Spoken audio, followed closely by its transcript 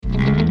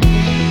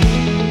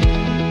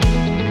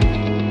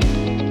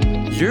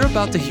You're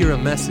about to hear a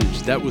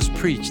message that was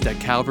preached at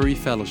Calvary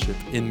Fellowship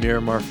in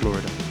Miramar,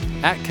 Florida.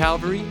 At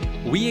Calvary,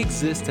 we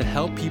exist to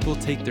help people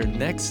take their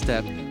next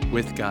step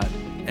with God,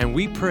 and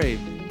we pray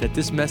that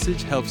this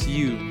message helps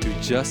you do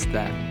just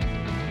that.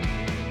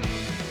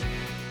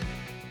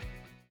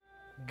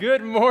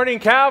 Good morning,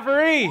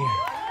 Calvary.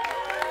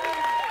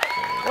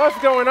 What's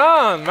going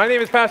on? My name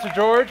is Pastor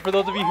George. For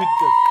those of you who...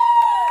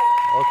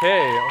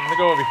 Okay, I'm going to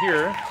go over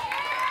here.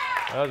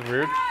 That was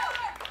weird.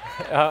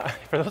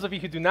 For those of you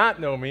who do not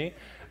know me,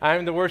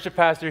 I'm the worship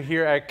pastor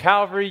here at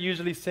Calvary,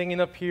 usually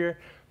singing up here,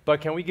 but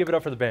can we give it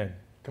up for the band?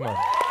 Come on.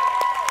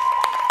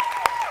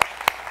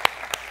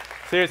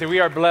 Seriously,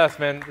 we are blessed,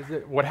 man.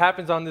 What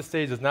happens on this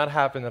stage does not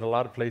happen at a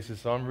lot of places,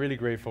 so I'm really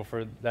grateful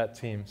for that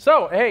team.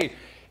 So, hey,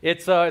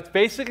 it's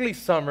basically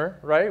summer,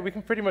 right? We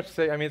can pretty much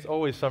say, I mean, it's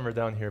always summer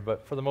down here,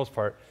 but for the most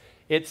part,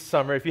 it's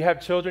summer. If you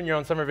have children, you're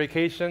on summer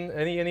vacation.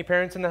 Any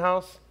parents in the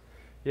house?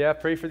 Yeah,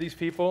 pray for these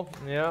people.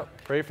 Yeah,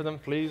 pray for them,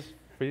 please.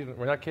 Please.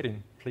 We're not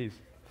kidding, please.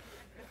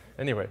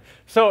 Anyway,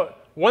 so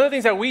one of the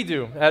things that we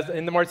do, as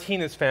in the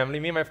Martinez family,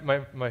 me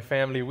and my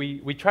family,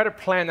 we try to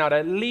plan out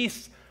at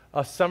least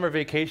a summer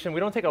vacation.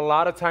 We don't take a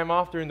lot of time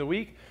off during the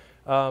week,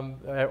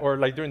 or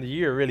like during the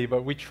year, really,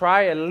 but we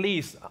try at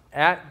least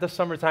at the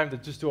summertime to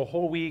just do a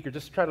whole week or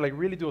just try to like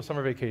really do a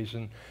summer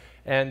vacation.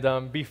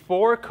 And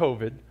before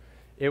COVID,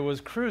 it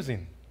was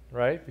cruising,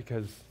 right?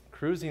 Because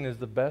cruising is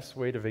the best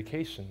way to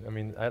vacation. I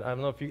mean, I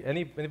don't know if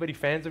anybody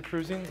fans of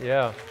cruising?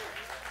 Yeah.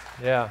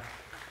 Yeah.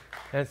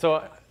 And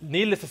so,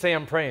 needless to say,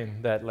 I'm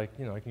praying that, like,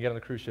 I can get on a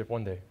cruise ship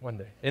one day.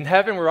 In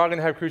heaven, we're all going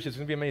to have cruise ships. It's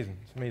going to be amazing.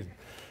 It's amazing.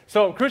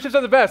 So, cruise ships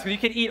are the best because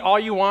you can eat all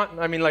you want.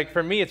 I mean, like,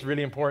 for me, it's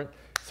really important.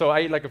 So,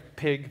 I eat like a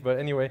pig, but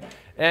anyway.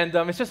 And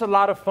it's just a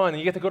lot of fun. And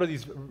you get to go to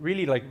these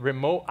really, like,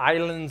 remote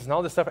islands and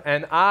all this stuff.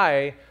 And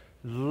I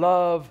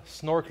love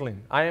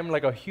snorkeling. I am,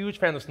 like, a huge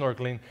fan of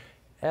snorkeling.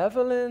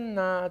 Evelyn,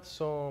 not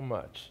so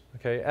much.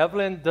 Okay?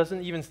 Evelyn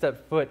doesn't even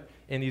step foot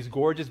in these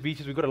gorgeous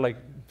beaches. We go to like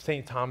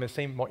St. Thomas,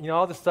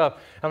 all this stuff.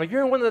 I'm like,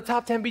 you're in one of the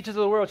top 10 beaches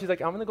of the world. She's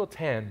like, I'm going to go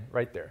tan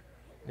right there.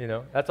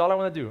 That's all I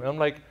want to do. And I'm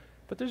like,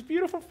 but there's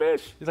beautiful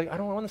fish. She's like, I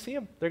don't want to see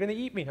them. They're going to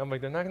eat me. I'm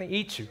like, they're not going to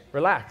eat you.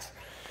 Relax.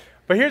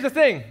 But here's the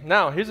thing.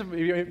 Now, here's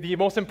the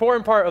most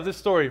important part of this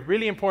story,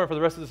 really important for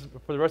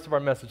the rest of our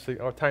message,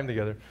 our time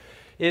together,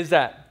 is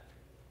that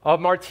a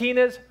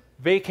Martinez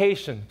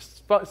vacation,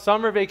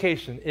 summer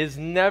vacation, is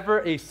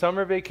never a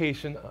summer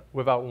vacation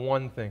without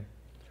one thing.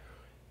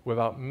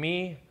 Without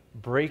me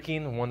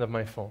breaking one of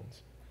my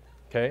phones,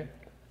 okay?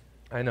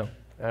 I know.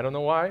 I don't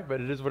know why, but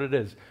it is what it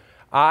is.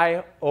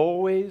 I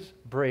always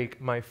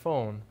break my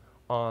phone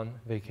on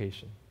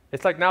vacation.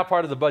 It's like now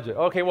part of the budget.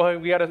 Okay, well,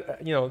 we got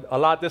to,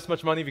 allot this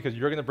much money because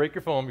you're going to break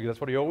your phone because that's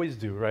what you always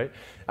do, right?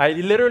 I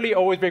literally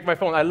always break my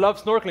phone. I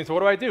love snorkeling, so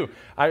what do?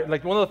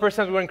 Like one of the first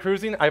times we went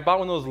cruising, I bought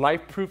one of those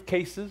life-proof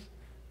cases,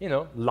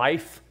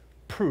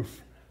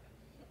 life-proof.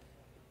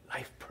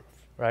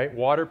 Right?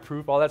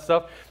 Waterproof, all that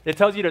stuff. It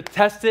tells you to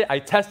test it. I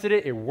tested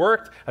it. It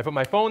worked. I put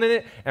my phone in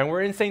it, and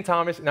we're in St.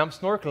 Thomas, and I'm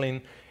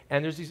snorkeling,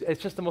 and it's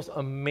just the most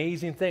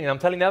amazing thing. And I'm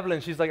telling Evelyn,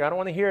 she's like, I don't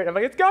want to hear it. I'm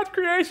like, it's God's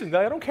creation.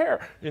 I don't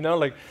care.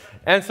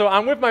 And so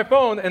I'm with my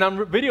phone, and I'm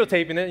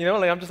videotaping it,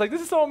 I'm just like,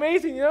 this is so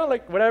amazing,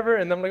 whatever.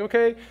 And I'm like,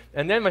 okay.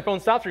 And then my phone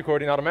stops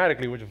recording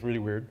automatically, which is really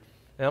weird.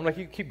 And I'm like,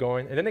 you keep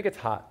going. And then it gets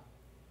hot,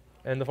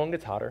 and the phone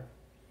gets hotter,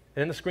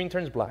 and then the screen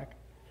turns black.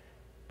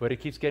 But it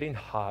keeps getting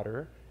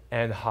hotter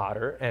and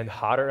hotter and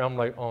hotter. I'm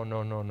like, oh,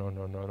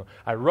 no.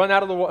 I run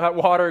out of the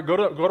water, go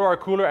to our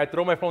cooler. I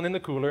throw my phone in the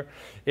cooler.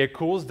 It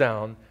cools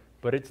down,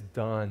 but it's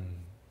done.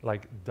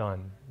 Like,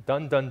 done.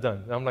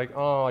 Done. I'm like,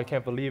 oh, I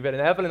can't believe it.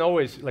 And Evelyn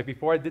always, like,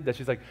 before I did that,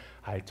 she's like,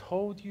 I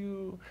told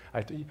you.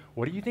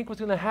 What do you think was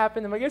going to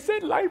happen? I'm like, I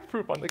said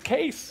life-proof on the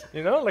case.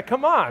 Like,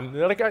 come on.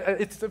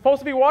 It's supposed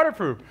to be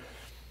waterproof.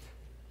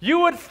 You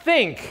would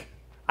think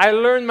I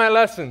learned my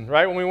lesson,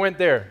 right, when we went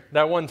there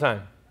that one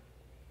time.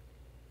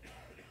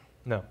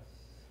 No.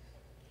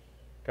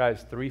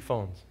 Guys, 3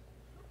 phones.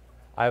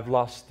 I've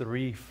lost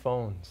 3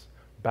 phones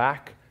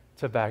back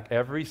to back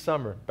every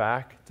summer,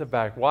 back to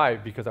back. Why?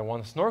 Because I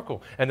want to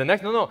snorkel. And the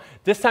next,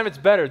 this time it's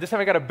better. This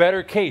time I got a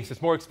better case.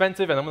 It's more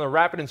expensive, and I'm going to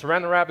wrap it in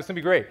Saran wrap. It's going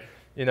to be great,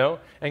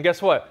 And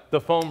guess what? The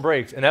phone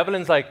breaks. And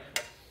Evelyn's like,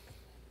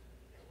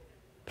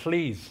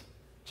 please,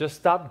 just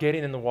stop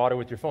getting in the water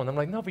with your phone. I'm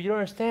like, no, but you don't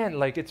understand.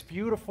 Like, it's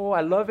beautiful.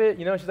 I love it.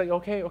 She's like,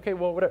 okay,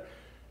 well, whatever.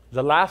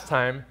 The last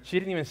time, she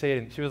didn't even say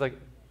it. She was like,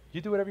 you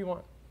do whatever you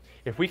want.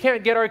 If we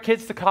can't get our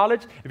kids to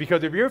college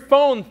because of your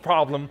phone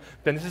problem,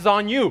 then this is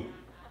on you,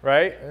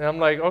 right? And I'm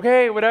like,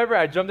 okay, whatever.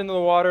 I jumped into the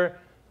water.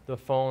 The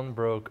phone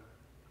broke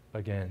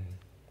again.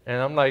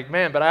 And I'm like,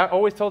 man, but I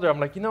always told her,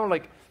 I'm like,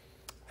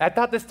 I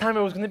thought this time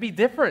it was going to be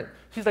different.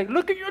 She's like,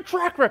 look at your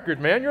track record,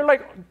 man. You're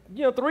like,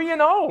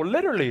 3-0,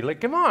 literally. Like,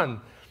 come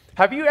on.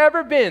 Have you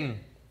ever been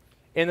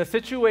in a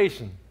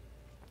situation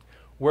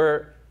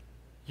where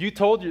you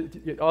told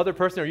the other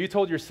person or you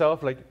told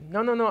yourself, like,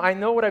 no, I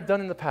know what I've done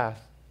in the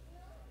past,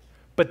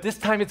 but this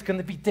time it's going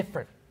to be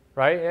different.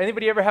 right?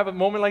 Anybody ever have a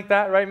moment like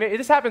that, right?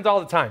 This happens all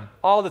the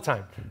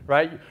time,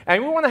 right?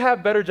 And we want to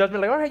have better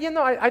judgment, like, all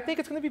right, I think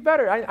it's going to be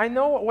better. I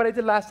know what I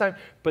did last time,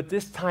 but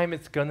this time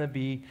it's going to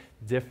be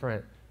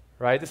different,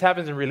 right? This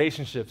happens in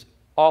relationships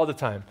all the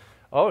time.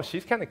 Oh,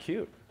 she's kind of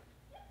cute.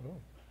 Oh.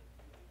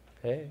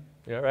 Hey,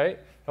 yeah, right?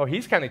 Oh,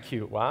 he's kind of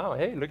cute. Wow.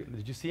 Hey, look,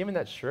 did you see him in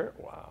that shirt?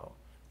 Wow.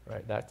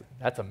 Right?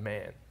 That's a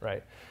man,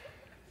 right?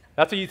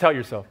 That's what you tell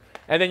yourself.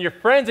 And then your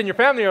friends and your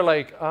family are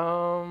like,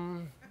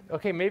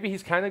 okay, maybe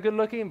he's kind of good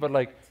looking, but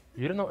like,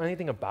 you don't know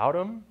anything about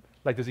him.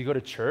 Like, does he go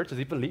to church? Does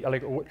he believe?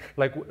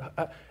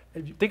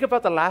 Think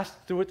about the last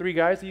 2 or 3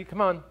 guys.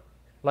 Come on,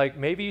 like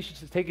maybe you should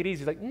just take it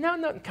easy. Like,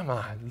 no, come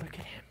on, look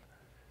at him.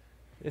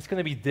 It's going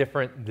to be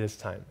different this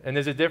time. And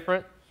is it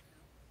different?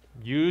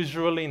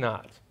 Usually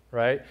not,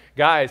 right?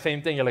 Guys,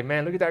 same thing. You're like,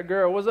 man, look at that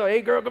girl. What's up?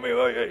 Hey, girl, come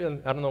here.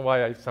 And I don't know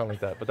why I sound like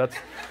that, but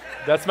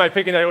that's my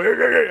picking.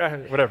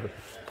 Whatever.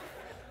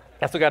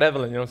 That's what got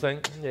Evelyn. You know what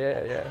I'm saying?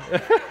 Yeah.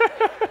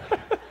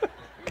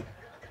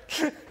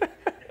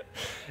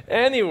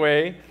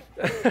 Anyway,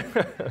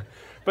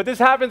 but this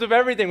happens with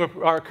everything, with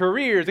our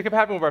careers. It could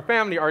happen with our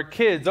family, our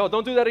kids. Oh,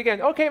 don't do that again.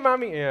 Okay,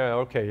 mommy. Yeah,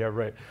 okay, yeah,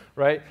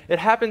 right. It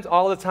happens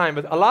all the time.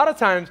 But a lot of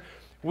times,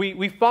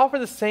 we fall for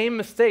the same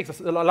mistakes.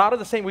 A lot of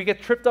the same, we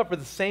get tripped up for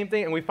the same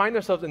thing, and we find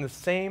ourselves in the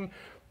same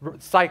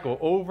cycle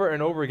over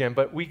and over again.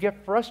 But we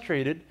get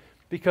frustrated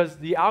because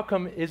the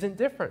outcome isn't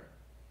different.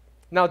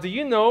 Now, do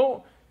you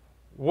know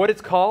what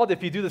it's called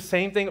if you do the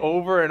same thing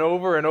over and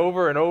over and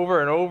over and over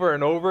and over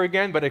and over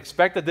again, but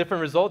expect a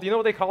different result? Do you know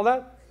what they call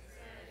that?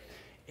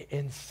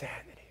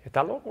 Insanity.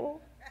 ¿Está loco?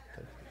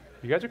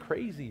 You guys are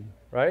crazy,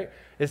 right?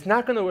 It's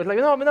not going to, like,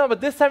 no,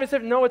 but this time it's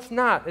different. No, it's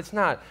not. It's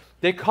not.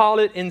 They call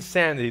it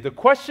insanity. The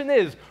question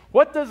is,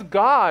 what does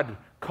God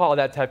call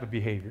that type of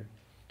behavior?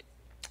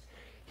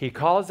 He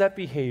calls that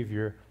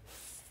behavior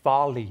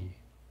folly.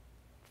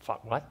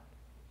 What?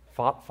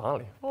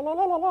 Folly.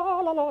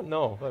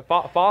 No,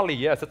 folly,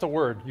 yes, that's a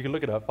word. You can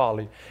look it up,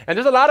 folly. And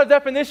there's a lot of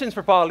definitions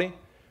for folly.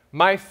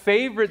 My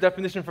favorite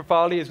definition for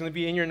folly is going to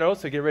be in your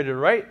notes, so get ready to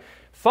write.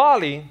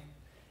 Folly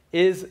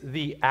is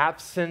the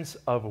absence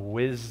of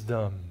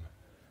wisdom.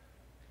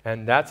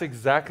 And that's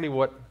exactly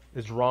what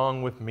is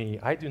wrong with me.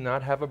 I do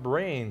not have a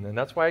brain, and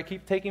that's why I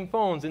keep taking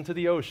phones into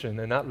the ocean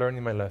and not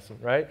learning my lesson,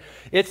 right?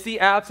 It's the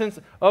absence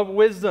of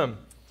wisdom.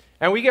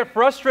 And we get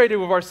frustrated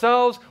with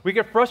ourselves. We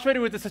get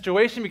frustrated with the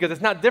situation because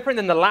it's not different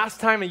than the last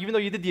time, and even though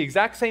you did the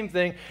exact same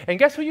thing. And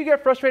guess who you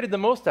get frustrated the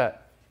most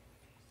at?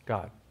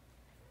 God.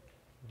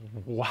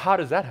 Well, how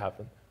does that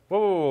happen?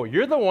 Whoa.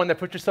 You're the one that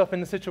put yourself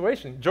in the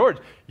situation. George,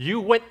 you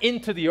went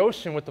into the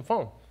ocean with the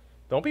phone.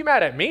 Don't be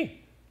mad at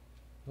me.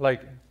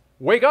 Like,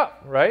 wake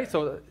up, right?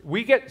 So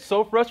we get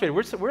so frustrated.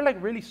 We're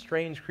like really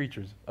strange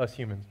creatures, us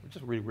humans. We're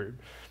just really weird,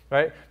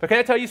 right? But can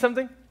I tell you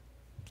something?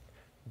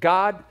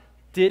 God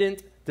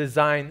didn't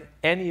design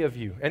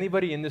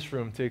anybody in this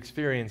room to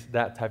experience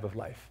that type of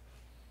life.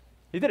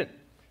 He didn't.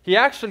 He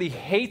actually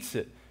hates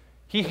it.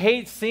 He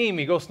hates seeing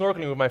me go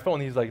snorkeling with my phone.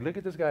 He's like, look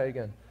at this guy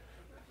again.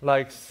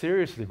 Like,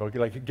 seriously, bro,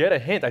 like, get a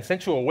hint. I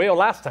sent you a whale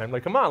last time.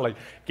 Like, come on, like,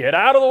 get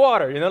out of the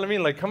water. You know what I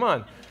mean? Like, come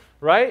on,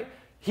 right?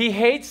 He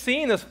hates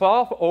seeing us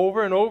fall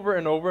over and over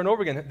and over and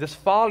over again. This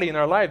folly in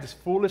our life, this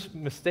foolish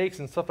mistakes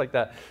and stuff like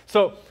that.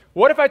 So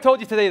what if I told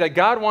you today that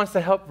God wants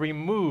to help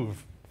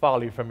remove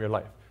folly from your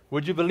life?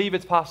 Would you believe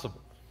it's possible?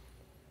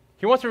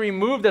 He wants to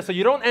remove that so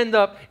you don't end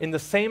up in the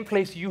same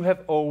place you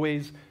have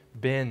always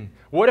been.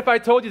 What if I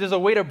told you there's a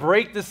way to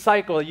break this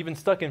cycle that you've been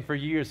stuck in for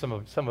years, some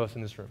of us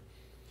in this room?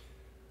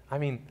 I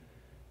mean,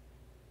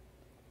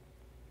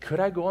 could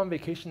I go on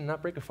vacation and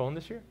not break a phone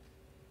this year?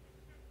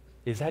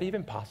 Is that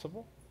even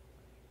possible?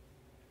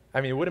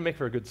 I mean, it wouldn't make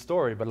for a good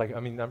story, but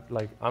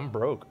I'm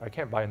broke. I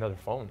can't buy another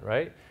phone,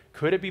 right?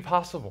 Could it be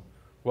possible?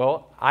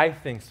 Well, I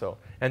think so.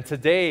 And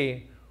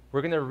today,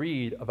 we're going to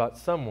read about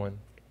someone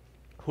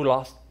who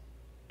lost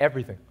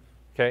everything,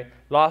 okay?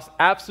 Lost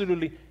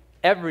absolutely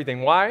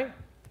everything. Why?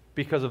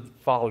 Because of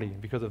folly,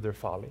 because of their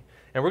folly.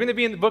 And we're going to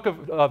be in the book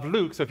of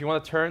Luke, so if you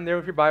want to turn there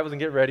with your Bibles and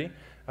get ready.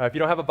 If you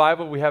don't have a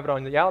Bible, we have it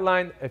on the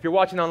outline. If you're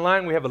watching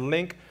online, we have a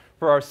link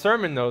for our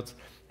sermon notes.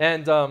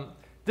 And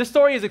this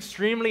story is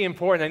extremely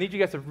important. I need you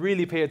guys to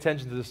really pay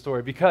attention to this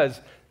story because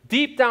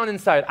deep down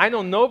inside, I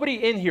know nobody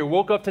in here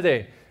woke up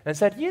today and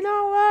said, you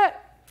know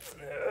what?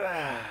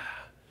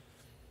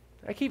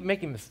 I keep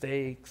making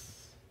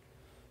mistakes.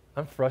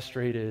 I'm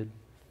frustrated.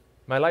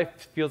 My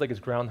life feels like it's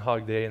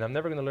Groundhog Day, and I'm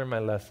never going to learn my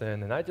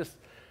lesson, and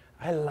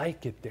I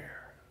like it there.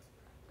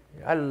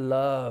 I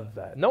love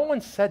that. No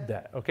one said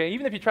that, okay?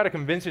 Even if you try to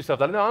convince yourself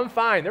that, no, I'm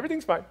fine.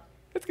 Everything's fine.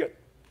 It's good.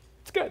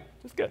 It's good.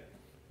 It's good.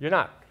 You're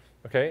not,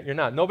 okay? You're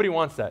not. Nobody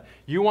wants that.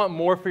 You want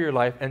more for your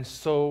life, and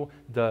so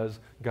does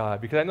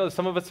God. Because I know that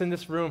some of us in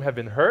this room have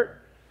been hurt.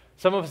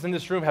 Some of us in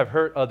this room have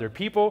hurt other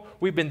people.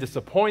 We've been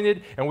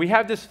disappointed, and we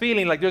have this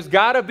feeling like there's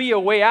got to be a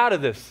way out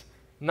of this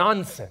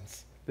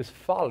nonsense, this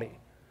folly.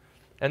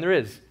 And there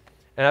is.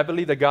 And I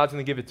believe that God's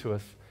going to give it to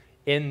us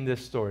in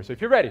this story. So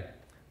if you're ready,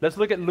 let's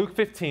look at Luke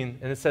 15,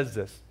 and it says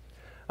this.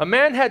 A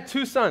man had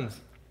 2 sons.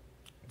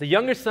 The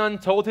younger son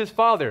told his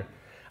father,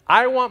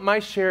 I want my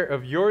share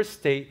of your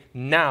estate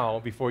now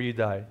before you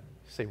die.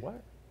 You say,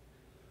 what?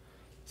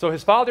 So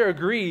his father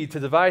agreed to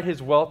divide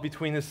his wealth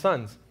between his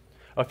sons.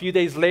 A few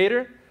days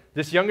later,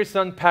 this younger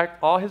son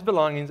packed all his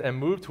belongings and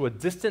moved to a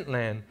distant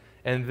land,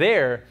 and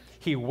there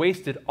he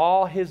wasted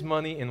all his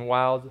money in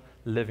wild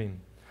living.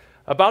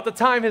 About the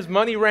time his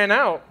money ran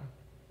out,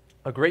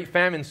 a great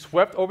famine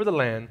swept over the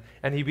land,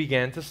 and he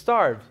began to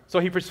starve. So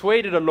he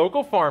persuaded a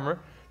local farmer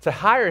to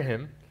hire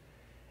him,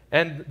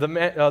 and the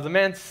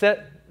man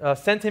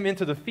sent him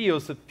into the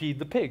fields to feed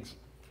the pigs.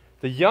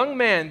 The young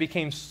man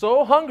became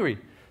so hungry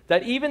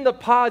that even the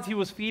pods he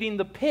was feeding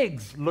the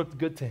pigs looked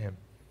good to him,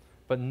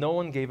 but no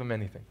one gave him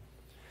anything.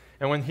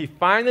 And when he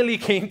finally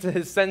came to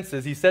his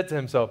senses, he said to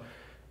himself,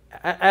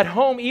 at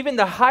home, even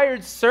the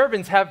hired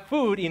servants have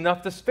food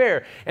enough to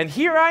spare, and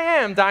here I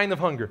am dying of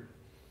hunger.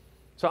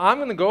 So I'm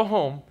going to go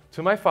home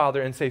to my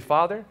father and say,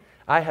 Father,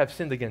 I have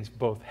sinned against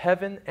both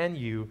heaven and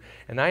you,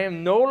 and I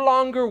am no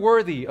longer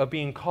worthy of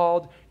being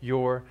called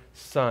your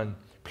son.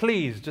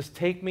 Please just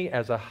take me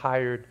as a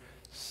hired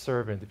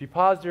servant. If you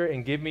pause there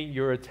and give me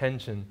your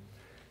attention,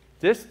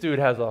 this dude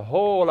has a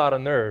whole lot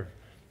of nerve,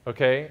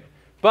 okay?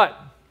 But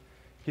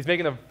he's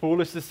making a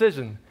foolish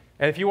decision.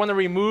 And if you want to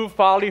remove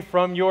folly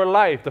from your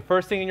life, the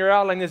first thing in your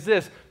outline is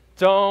this: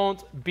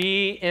 don't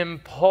be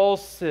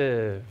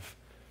impulsive.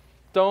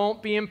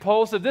 Don't be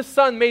impulsive. This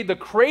son made the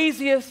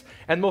craziest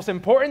and most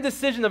important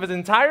decision of his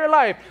entire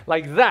life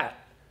like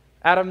that,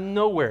 out of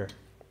nowhere.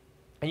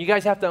 And you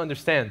guys have to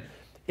understand,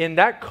 in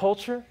that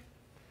culture,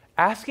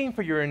 asking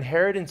for your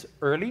inheritance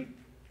early,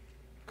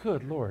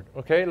 good Lord,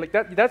 okay? Like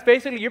that's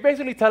basically, you're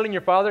basically telling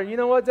your father, you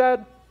know what,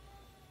 Dad?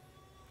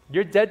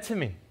 You're dead to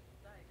me.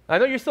 I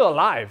know you're still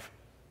alive,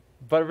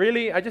 but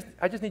really, I just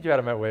need you out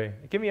of my way.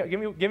 Give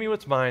me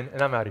what's mine,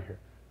 and I'm out of here.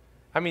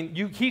 I mean,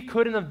 he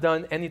couldn't have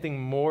done anything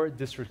more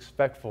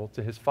disrespectful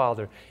to his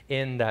father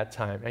in that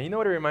time. And you know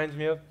what it reminds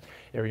me of?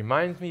 It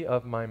reminds me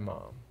of my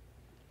mom,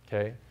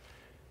 okay?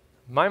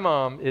 My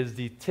mom is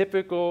the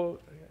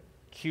typical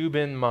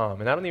Cuban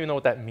mom, and I don't even know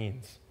what that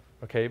means,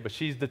 okay? But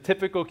she's the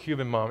typical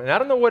Cuban mom. And I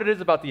don't know what it is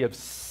about the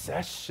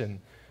obsession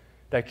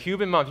that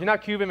Cuban moms, you're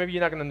not Cuban, maybe you're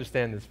not going to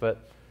understand this,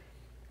 but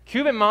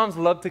Cuban moms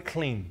love to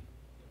clean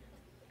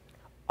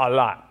a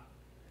lot.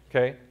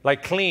 Okay,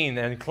 like clean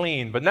and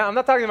clean. But now I'm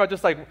not talking about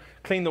just like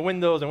clean the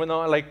windows and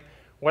whatnot. Like,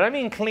 what I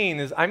mean clean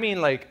is, I mean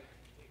like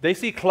they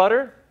see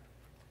clutter,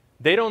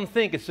 they don't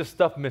think it's just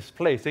stuff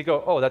misplaced. They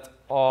go, oh, that's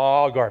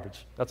all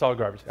garbage. That's all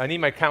garbage. I need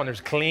my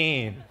counters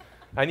clean.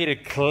 I need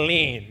it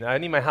clean. I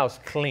need my house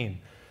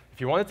clean.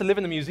 If you wanted to live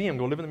in the museum,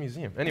 go live in the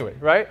museum. Anyway,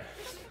 right?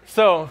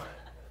 So,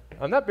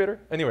 I'm not bitter.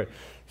 Anyway,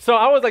 so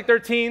I was like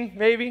 13,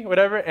 maybe,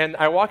 whatever, and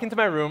I walk into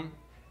my room,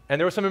 and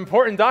there were some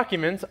important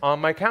documents on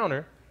my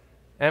counter.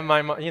 And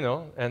my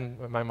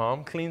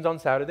mom cleans on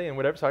Saturday and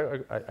whatever,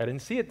 so I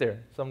didn't see it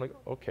there. So I'm like,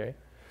 okay.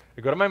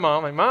 I go to my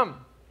mom, like,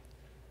 Mom,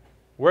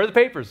 where are the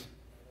papers?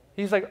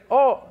 He's like,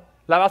 oh,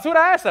 la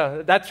basura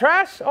esa, that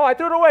trash? Oh, I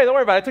threw it away, don't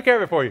worry about it, I took care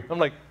of it for you. I'm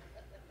like,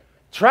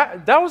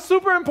 that was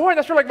super important,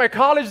 that's for like my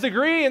college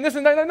degree and this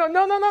and that. No.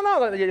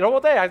 You know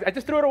what, I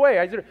just threw it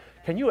away.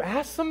 Can you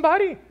ask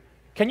somebody?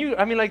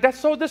 That's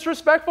so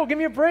disrespectful, give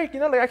me a break.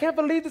 I can't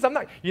believe this,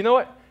 you know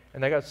what?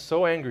 And I got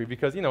so angry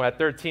because, at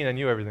 13, I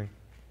knew everything.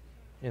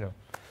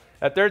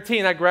 At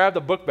 13, I grabbed a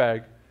book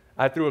bag.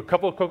 I threw a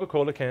couple of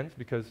Coca-Cola cans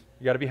because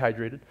you got to be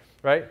hydrated,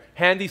 right?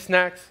 Handy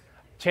snacks,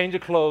 change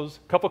of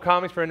clothes, a couple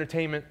comics for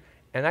entertainment,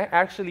 and I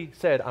actually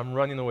said, I'm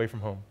running away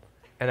from home.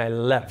 And I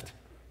left.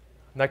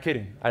 Not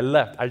kidding. I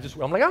left. I'm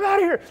like, I'm out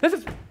of here.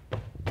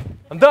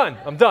 I'm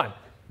done,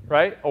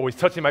 right? Always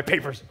touching my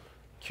papers.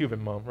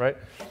 Cuban mom, right?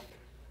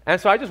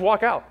 And so I just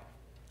walk out.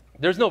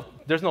 There's no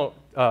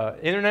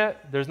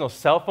internet. There's no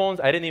cell phones.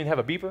 I didn't even have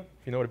a beeper,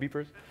 if you know what a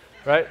beeper is,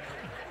 right?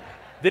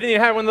 Didn't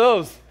even have one of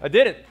those. I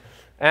didn't.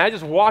 And I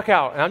just walk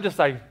out, and I'm just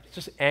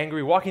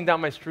angry, walking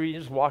down my street,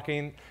 just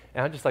walking,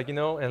 and I'm just like,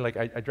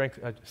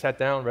 I sat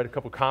down, read a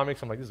couple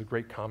comics. I'm like, this is a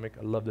great comic.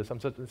 I love this.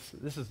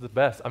 This is the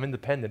best. I'm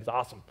independent. It's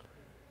awesome.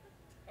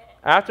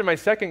 After my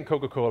second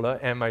Coca-Cola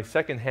and my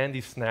second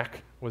handy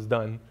snack was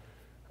done,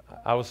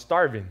 I was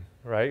starving,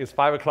 right? It's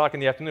 5 o'clock in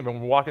the afternoon, but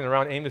I'm walking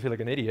around aimlessly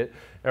like an idiot,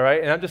 all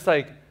right? And I'm just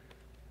like,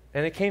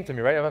 and it came to me,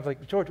 right? I was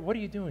like, George, what are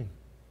you doing?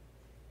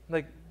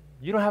 Like,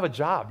 you don't have a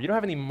job. You don't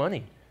have any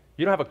money.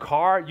 You don't have a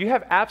car. You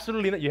have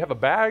you have a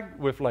bag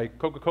with like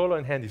Coca-Cola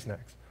and handy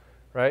snacks,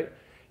 right?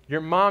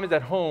 Your mom is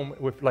at home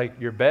with like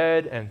your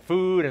bed and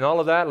food and all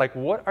of that. Like,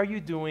 what are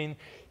you doing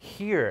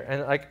here?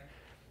 And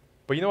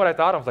but you know what I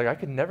thought? I was like, I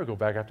could never go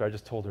back after I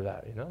just told her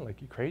that, like,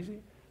 you crazy?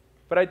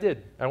 But I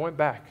did. I went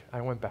back,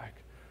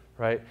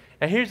 right?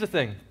 And here's the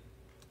thing.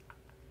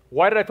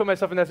 Why did I put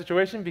myself in that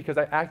situation? Because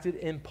I acted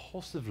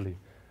impulsively.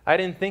 I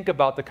didn't think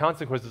about the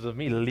consequences of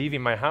me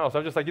leaving my house. I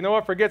was just like, you know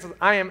what, forget this.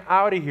 I am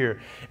out of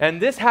here.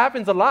 And this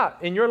happens a lot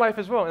in your life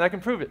as well, and I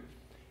can prove it.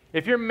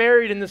 If you're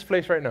married in this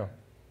place right now,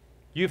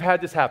 you've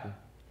had this happen.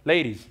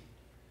 Ladies,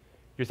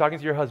 you're talking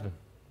to your husband,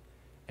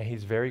 and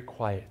he's very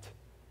quiet,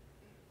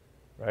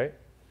 right?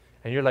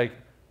 And you're like,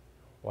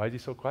 why is he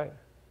so quiet?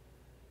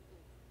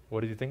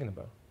 What is he thinking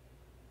about?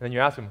 And then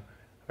you ask him,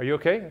 Are you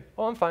okay?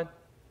 Oh, I'm fine.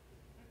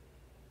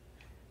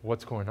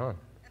 What's going on?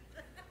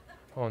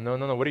 Oh, no.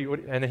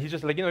 And then he's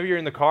just like, you're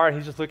in the car and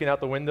he's just looking out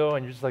the window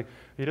and you're just like,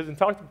 he doesn't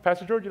talk to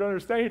Pastor George, you don't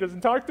understand, he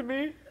doesn't talk to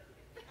me.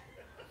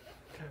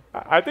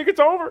 I think it's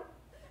over.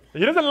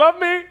 He doesn't love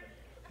me.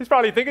 He's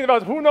probably thinking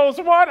about who knows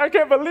what. I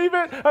can't believe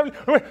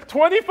it.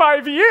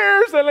 25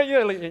 years. And,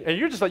 and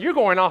you're just like, you're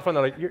going off on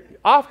you're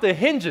off the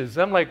hinges.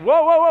 I'm like,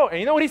 whoa. And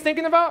you know what he's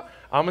thinking about?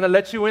 I'm going to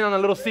let you in on a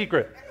little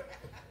secret.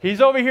 He's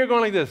over here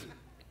going like this.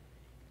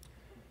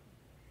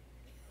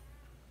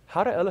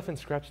 How do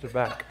elephants scratch their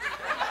back?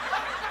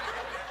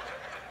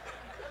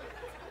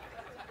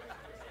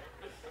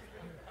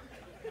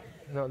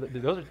 No,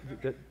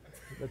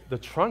 the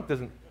trunk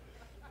doesn't.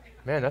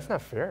 Man, that's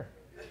not fair.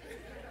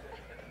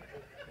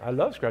 I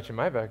love scratching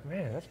my back.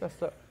 Man, that's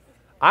messed up.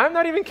 I'm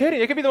not even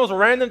kidding. It could be the most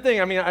random thing.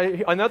 I mean,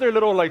 another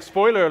little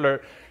spoiler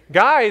alert.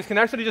 Guys can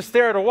actually just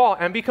stare at a wall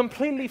and be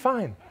completely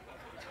fine.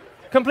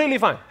 Completely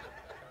fine.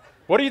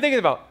 What are you thinking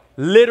about?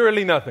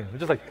 Literally nothing.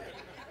 Just like.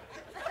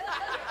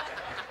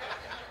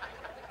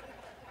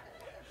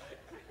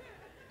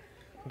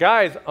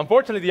 Guys,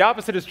 unfortunately, the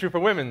opposite is true for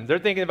women. They're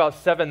thinking about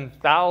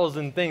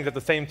 7,000 things at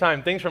the same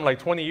time, things from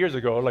 20 years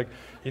ago. I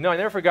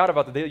never forgot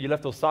about the day that you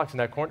left those socks in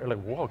that corner.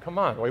 Whoa, come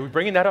on. Why are we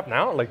bringing that up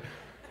now?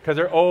 Because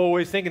they're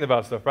always thinking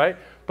about stuff, right?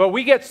 But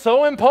we get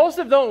so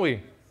impulsive, don't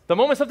we? The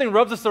moment something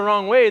rubs us the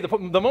wrong way, the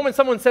moment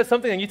someone says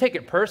something and you take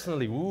it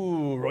personally,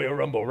 ooh, Royal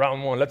Rumble,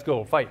 round one, let's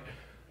go, fight.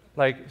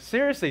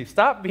 Seriously,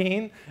 stop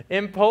being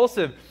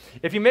impulsive.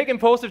 If you make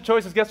impulsive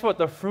choices, guess what?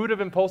 The fruit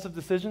of impulsive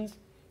decisions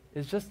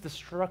is just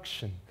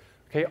destruction.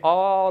 Okay,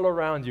 all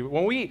around you.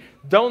 When we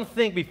don't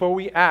think before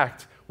we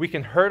act, we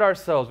can hurt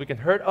ourselves, we can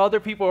hurt other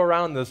people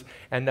around us,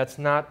 and that's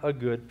not a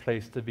good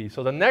place to be.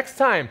 So the next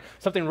time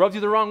something rubs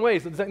you the wrong way,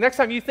 the next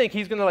time you think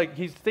he's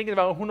thinking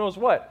about who knows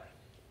what,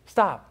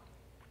 stop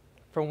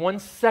for 1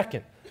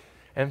 second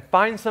and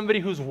find somebody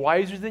who's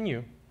wiser than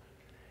you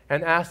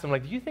and ask them,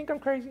 do you think I'm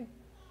crazy?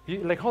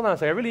 Hold on a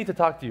second, I really need to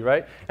talk to you,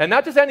 right? And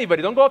not just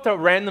anybody. Don't go up to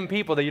random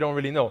people that you don't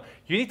really know.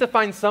 You need to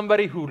find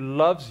somebody who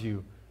loves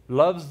you,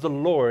 loves the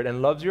Lord,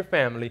 and loves your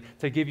family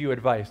to give you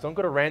advice. Don't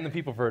go to random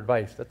people for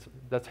advice.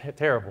 That's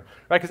terrible,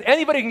 right? Because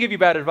anybody can give you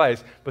bad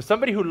advice, but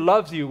somebody who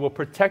loves you will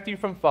protect you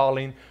from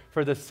falling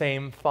for the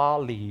same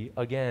folly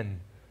again.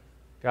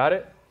 Got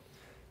it?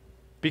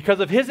 Because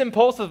of his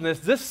impulsiveness,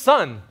 this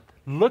son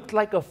looked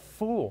like a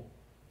fool.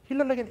 He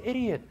looked like an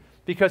idiot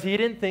because he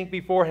didn't think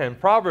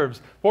beforehand.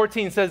 Proverbs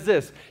 14 says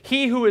this,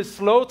 "He who is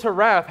slow to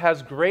wrath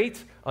has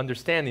great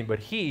understanding, but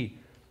he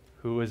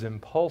who is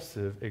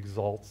impulsive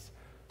exalts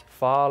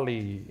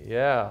folly."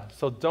 Yeah.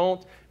 So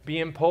don't be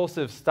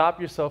impulsive.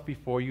 Stop yourself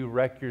before you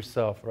wreck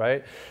yourself,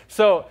 right?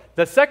 So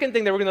the second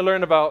thing that we're going to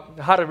learn about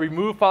how to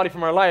remove folly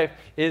from our life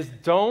is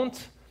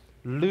don't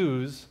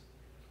lose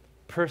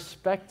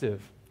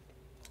perspective.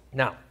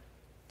 Now,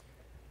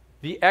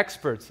 the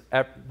experts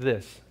at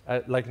this,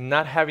 at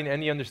not having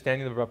any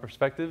understanding about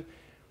perspective,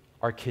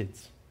 are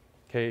kids.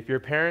 Okay, if you're a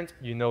parent,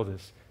 you know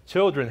this.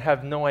 Children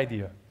have no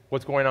idea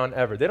what's going on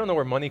ever. They don't know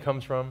where money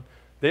comes from.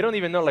 They don't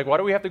even know, why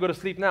do we have to go to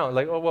sleep now?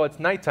 Oh, well, it's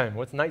nighttime.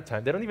 What's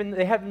nighttime?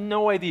 They have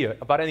no idea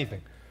about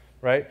anything,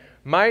 right?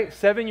 My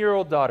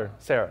 7-year-old daughter,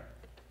 Sarah,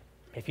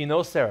 if you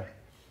know Sarah,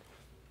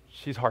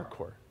 she's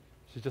hardcore.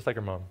 She's just like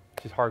her mom.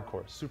 She's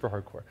hardcore, super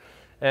hardcore.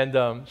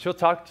 And she'll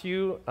talk to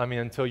you,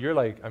 until you're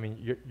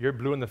you're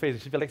blue in the face.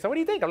 And she'll be like, so what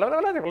do you think?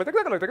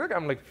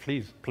 I'm like,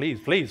 please.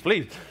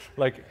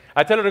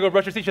 I tell her to go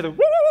brush her teeth. She's like,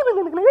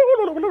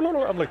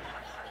 I'm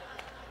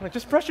like,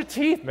 just brush your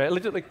teeth, man.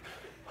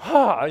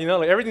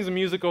 Everything's a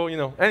musical,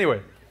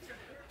 Anyway,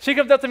 she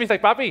comes up to me, she's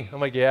like, Papi.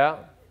 I'm like, yeah.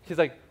 She's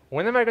like,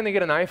 when am I going to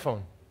get an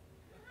iPhone?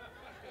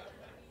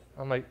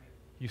 I'm like,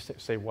 you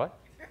say what?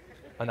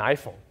 An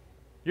iPhone?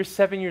 You're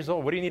 7 years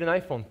old. What do you need an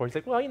iPhone for? He's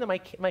like, well,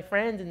 my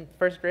friends in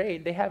first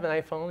grade, they have an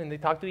iPhone, and they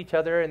talk to each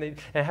other, and they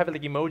have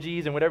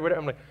emojis and whatever.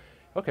 I'm like,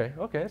 okay,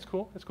 that's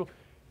cool.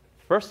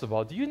 First of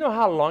all, do you know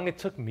how long it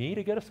took me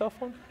to get a cell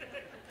phone?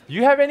 Do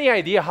you have any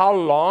idea how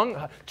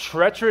long,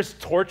 treacherous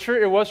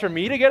torture it was for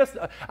me to get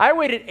I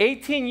waited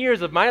 18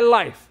 years of my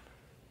life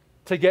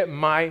to get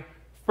my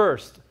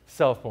first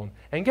cell phone.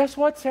 And guess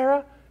what,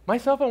 Sarah? My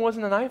cell phone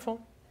wasn't an iPhone.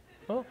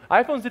 Well,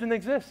 iPhones didn't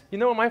exist. You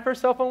know what my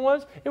first cell phone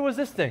was? It was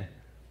this thing.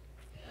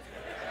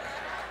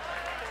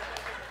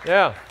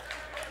 Yeah.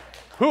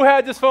 Who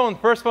had this phone?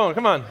 First phone.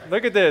 Come on.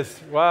 Look at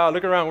this. Wow,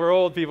 look around. We're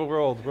old people. We're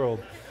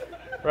old.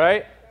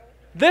 Right?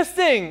 This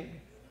thing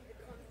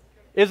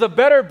is a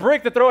better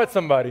brick to throw at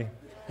somebody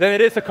than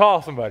it is to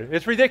call somebody.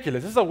 It's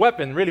ridiculous. This is a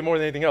weapon, really, more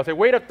than anything else. It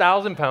weighed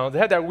 1,000 pounds. It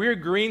had that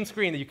weird green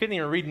screen that you couldn't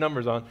even read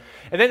numbers on.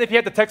 And then if you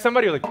had to text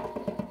somebody, you're like,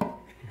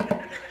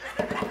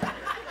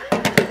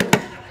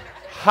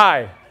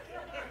 hi.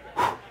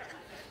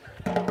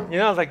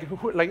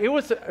 It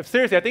was,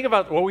 seriously, I think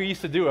about what we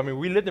used to do.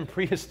 We lived in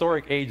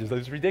prehistoric ages. It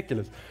was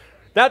ridiculous.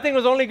 That thing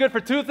was only good for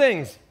 2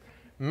 things,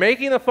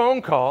 making a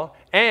phone call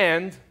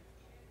and,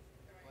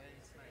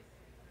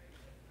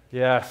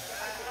 yes,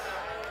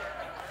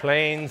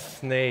 playing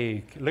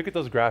Snake. Look at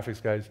those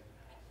graphics, guys.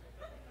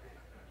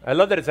 I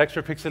love that it's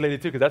extra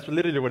pixelated too, because that's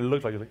literally what it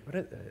looked like. You're like, what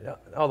is,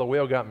 oh, the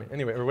whale got me.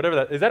 Anyway, or whatever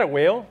that is. That a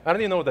whale? I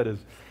don't even know what that is.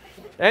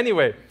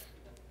 Anyway,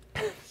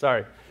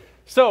 sorry.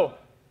 So,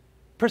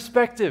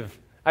 perspective.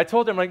 I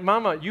told her, I'm like,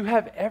 Mama, you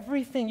have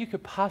everything you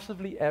could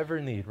possibly ever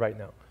need right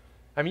now.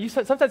 I mean,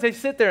 sometimes they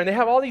sit there and they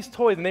have all these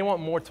toys and they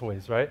want more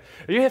toys, right?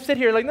 Or you have to sit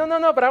here like,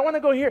 no, but I want to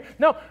go here.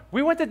 No,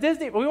 we went to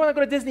Disney. We want to go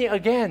to Disney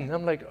again.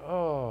 I'm like,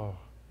 oh,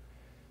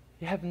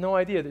 you have no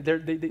idea.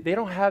 They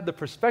don't have the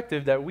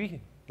perspective that we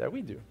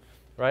do,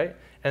 right?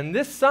 And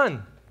this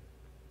son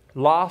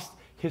lost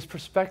his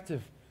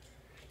perspective.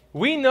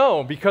 We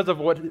know because of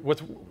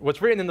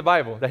what's written in the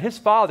Bible that his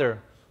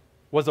father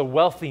was a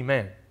wealthy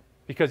man,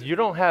 because you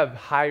don't have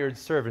hired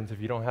servants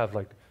if you don't have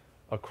like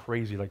a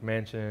crazy like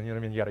mansion, you know what I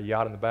mean? You got a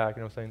yacht in the back,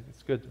 you know what I'm saying?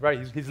 It's good, right?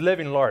 He's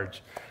living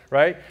large,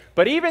 right?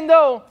 But even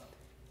though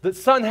the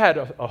son had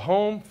a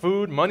home,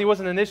 food, money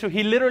wasn't an issue,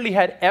 he literally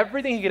had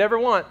everything he could ever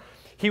want.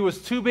 He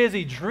was too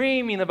busy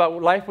dreaming about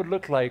what life would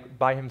look like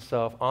by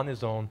himself, on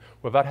his own,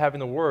 without having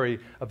to worry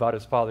about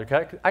his father.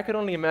 I could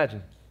only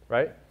imagine,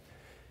 right?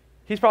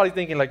 He's probably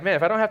thinking like, man,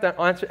 if I don't have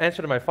to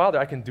answer to my father,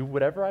 I can do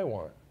whatever I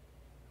want,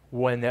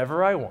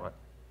 whenever I want.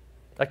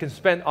 I can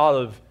spend all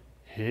of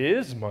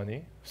his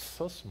money.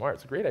 So smart.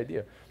 It's a great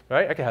idea,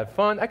 right? I can have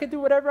fun. I can do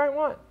whatever I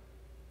want.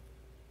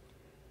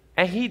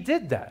 And he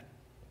did that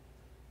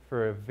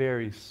for a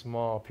very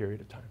small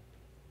period of time.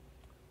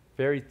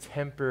 Very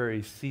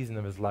temporary season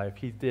of his life.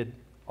 He did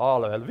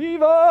all of it.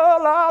 Viva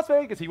Las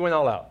Vegas. He went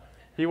all out.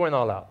 He went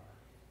all out,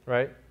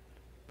 right?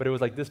 But it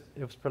was like this,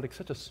 it was like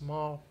such a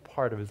small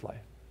part of his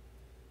life.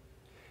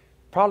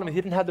 Problem is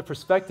he didn't have the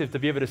perspective to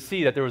be able to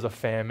see that there was a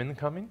famine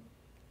coming.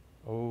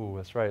 Oh,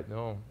 that's right.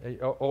 No.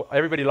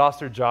 Everybody lost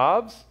their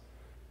jobs.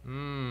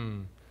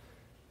 And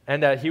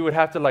that he would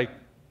have to like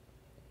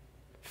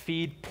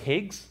feed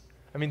pigs.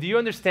 I mean, do you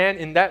understand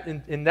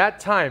in that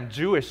time,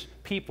 Jewish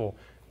people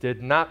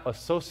did not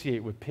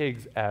associate with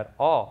pigs at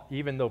all,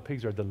 even though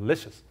pigs are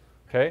delicious,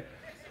 okay?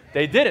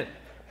 They didn't.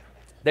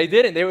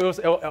 It was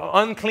an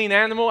unclean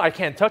animal. I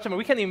can't touch them.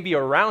 We can't even be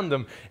around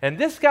them. And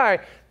this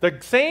guy, the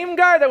same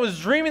guy that was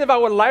dreaming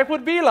about what life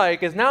would be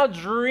like, is now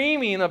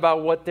dreaming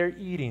about what they're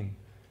eating,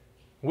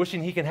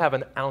 wishing he can have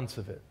an ounce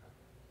of it.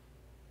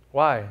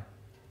 Why?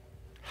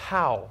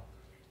 How?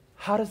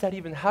 How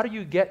do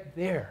you get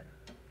there?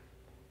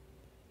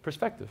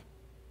 Perspective.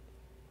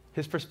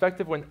 His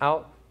perspective went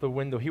out the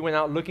window. He went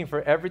out looking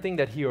for everything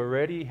that he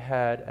already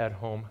had at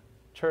home.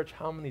 Church,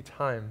 how many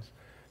times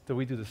do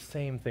we do the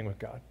same thing with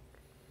God?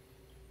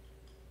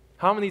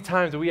 How many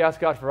times do we ask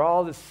God for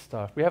all this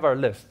stuff? We have our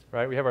list,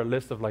 right? We have our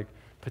list of like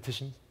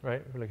petitions,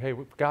 right? We're like, hey,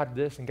 God,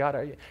 this, and God,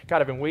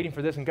 I've been waiting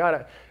for this, and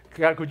God,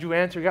 could you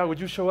answer? God, would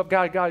you show up?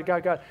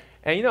 God.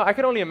 And you know, I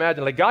can only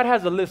imagine, like God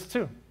has a list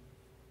too.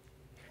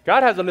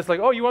 God has a list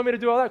like, oh, you want me to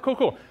do all that?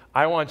 Cool.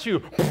 I want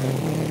you.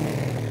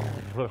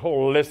 A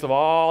whole list of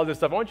all this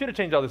stuff. I want you to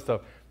change all this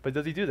stuff. But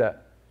does he do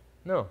that?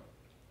 No,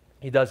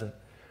 he doesn't.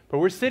 But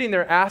we're sitting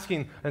there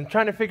asking and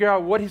trying to figure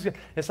out what he's going to.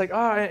 It's like,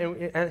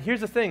 and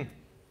here's the thing.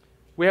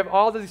 We have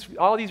all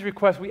these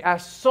requests. We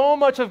ask so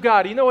much of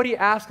God. You know what he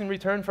asks in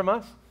return from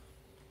us?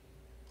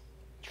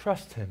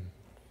 Trust him.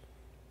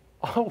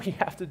 All we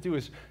have to do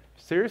is,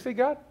 seriously,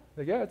 God?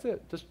 Like, yeah, that's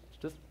it. Just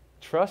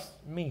trust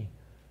me.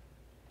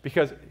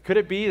 Because could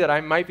it be that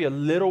I might be a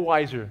little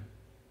wiser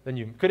than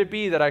you? Could it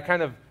be that I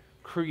kind of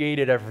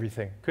created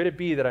everything? Could it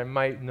be that I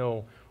might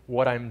know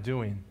what I'm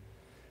doing?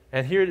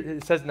 And here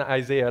it says in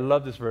Isaiah, I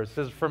love this verse, it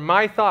says, for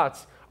my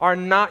thoughts are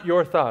not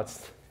your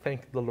thoughts.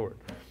 Thank the Lord,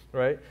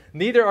 right?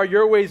 Neither are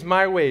your ways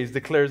my ways,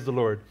 declares the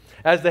Lord.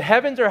 As the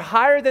heavens are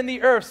higher than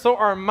the earth, so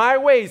are my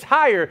ways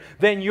higher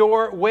than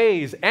your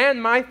ways,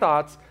 and my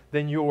thoughts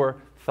than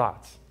your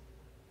thoughts.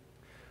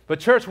 But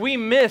church, we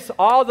miss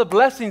all the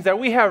blessings that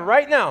we have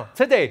right now,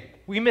 today.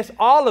 We miss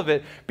all of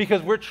it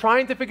because we're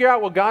trying to figure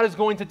out what God is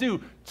going to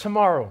do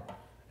tomorrow.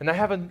 And I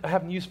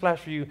have news flash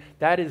for you.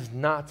 That is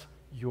not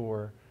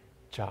your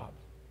job.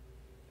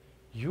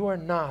 You are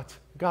not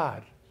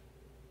God.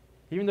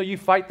 Even though you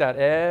fight that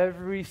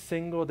every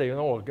single day.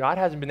 No, God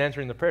hasn't been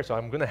answering the prayer, so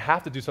I'm going to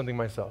have to do something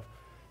myself.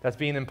 That's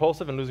being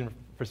impulsive and losing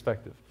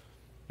perspective.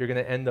 You're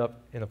going to end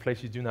up in a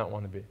place you do not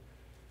want to be.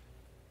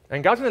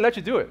 And God's going to let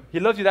you do it. He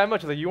loves you that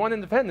much. He's like, you want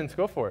independence?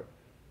 Go for it.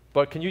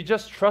 But can you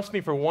just trust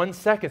me for 1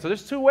 second? So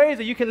there's two ways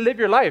that you can live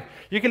your life.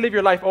 You can live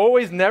your life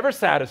always never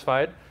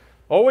satisfied,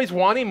 always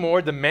wanting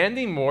more,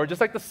 demanding more, just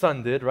like the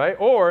son did, right?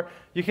 Or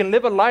you can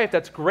live a life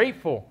that's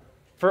grateful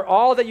for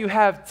all that you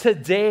have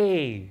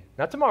today,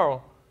 not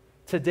tomorrow,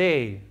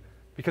 today,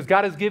 because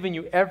God has given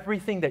you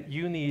everything that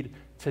you need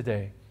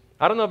today.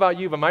 I don't know about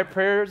you, but my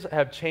prayers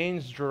have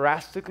changed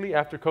drastically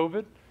after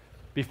COVID.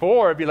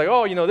 Before, it'd be like,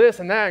 oh, you know, this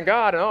and that, and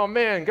God, and oh,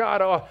 man,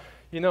 God, oh,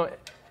 you know.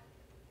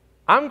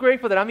 I'm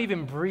grateful that I'm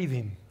even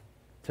breathing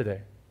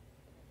today.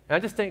 And I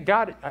just think,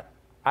 God,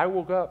 I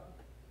woke up.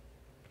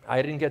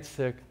 I didn't get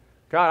sick.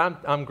 God,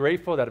 I'm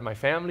grateful that my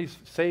family's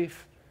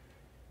safe.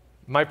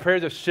 My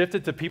prayers have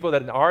shifted to people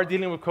that are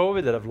dealing with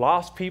COVID, that have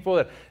lost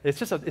people.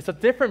 It's a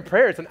different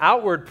prayer. It's an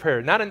outward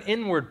prayer, not an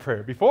inward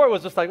prayer. Before, it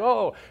was just like,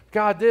 oh,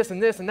 God, this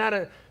and this and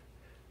that.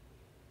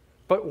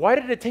 But why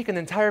did it take an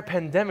entire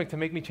pandemic to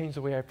make me change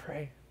the way I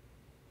pray?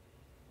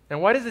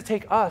 And why does it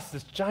take us,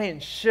 this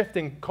giant shift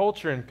in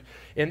culture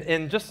and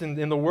in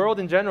the world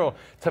in general,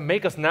 to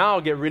make us now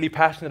get really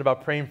passionate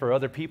about praying for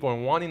other people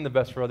and wanting the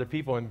best for other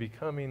people and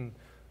becoming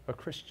a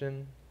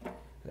Christian,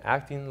 and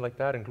acting like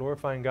that and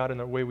glorifying God in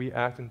the way we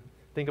act and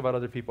think about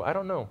other people? I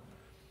don't know.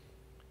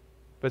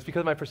 But it's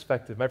because of my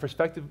perspective. My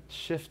perspective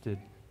shifted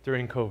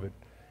during COVID.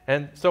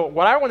 And so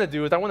what I want to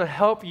do is I want to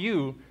help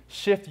you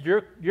shift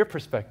your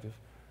perspective.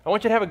 I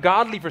want you to have a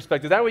godly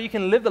perspective. That way you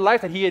can live the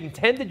life that He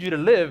intended you to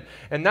live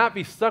and not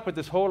be stuck with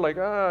this whole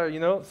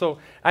So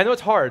I know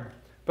it's hard,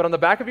 but on the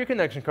back of your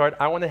connection card,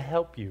 I want to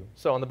help you.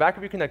 So on the back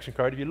of your connection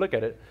card, if you look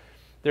at it,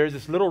 there's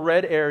this little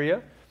red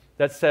area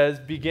that says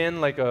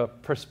begin like a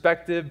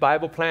perspective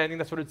Bible planning.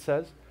 That's what it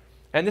says.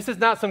 And this is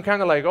not some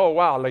kind of like, oh,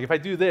 wow, like if I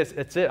do this,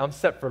 it's it. I'm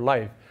set for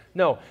life.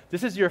 No,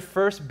 this is your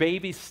first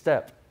baby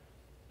step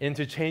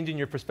into changing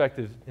your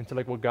perspective into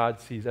like what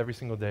God sees every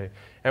single day.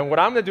 And what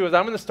I'm going to do is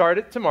I'm going to start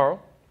it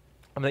tomorrow.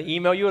 I'm going to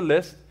email you a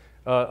list,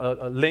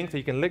 a link that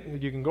you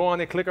can go on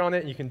it, click on it,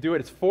 and you can do it.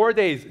 It's 4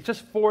 days. It's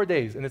just 4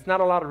 days, and it's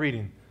not a lot of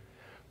reading.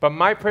 But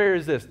my prayer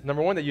is this.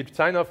 Number one, that you'd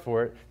sign up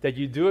for it, that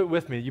you do it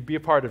with me, you be a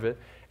part of it.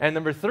 And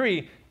number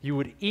three, you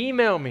would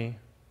email me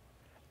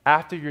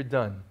after you're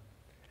done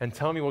and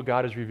tell me what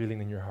God is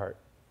revealing in your heart.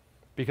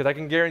 Because I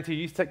can guarantee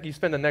you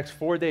spend the next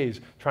 4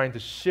 days trying to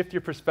shift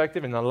your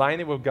perspective and align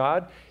it with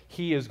God,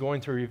 He is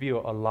going to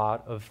reveal a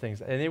lot of things.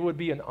 And it would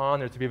be an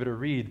honor to be able to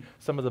read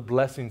some of the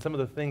blessings, some of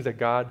the things that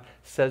God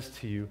says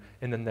to you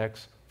in the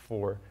next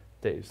 4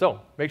 days.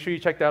 So make sure you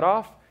check that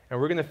off, and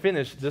we're going to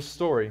finish this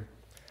story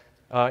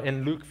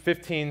in Luke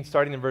 15,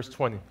 starting in verse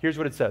 20. Here's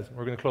what it says.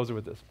 We're going to close it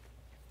with this.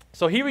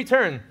 So he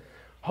returned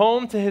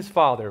home to his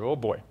father. Oh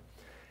boy.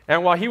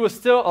 And while he was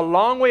still a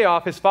long way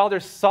off, his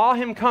father saw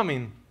him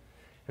coming,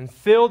 and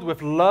filled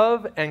with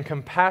love and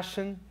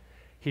compassion,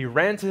 he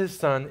ran to his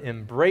son,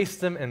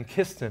 embraced him, and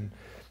kissed him.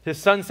 His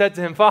son said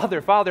to him,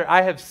 Father,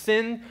 I have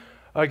sinned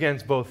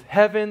against both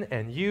heaven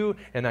and you,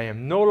 and I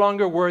am no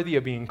longer worthy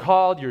of being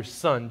called your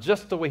son.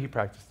 Just the way he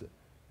practiced it.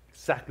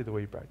 Exactly the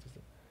way he practiced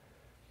it.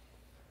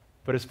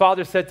 But his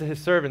father said to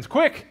his servants,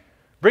 Quick,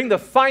 bring the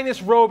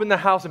finest robe in the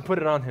house and put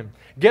it on him.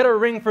 Get a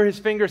ring for his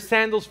finger,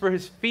 sandals for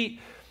his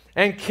feet,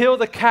 and kill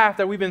the calf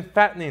that we've been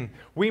fattening.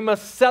 We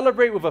must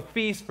celebrate with a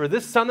feast, for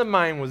this son of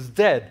mine was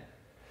dead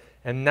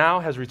and now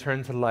has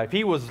returned to life.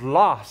 He was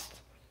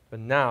lost,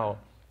 but now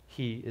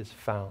he is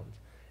found.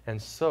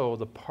 And so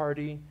the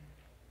party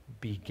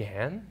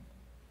began.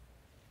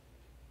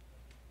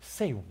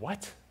 Say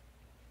what?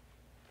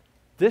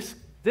 This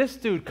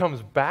dude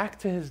comes back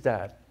to his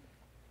dad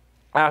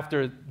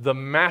after the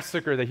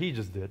massacre that he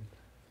just did.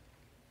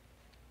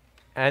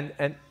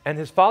 And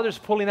his father's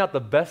pulling out the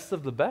best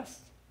of the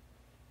best.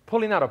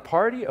 Pulling out a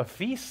party, a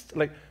feast?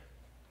 Like,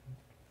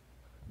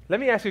 let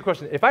me ask you a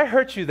question. If I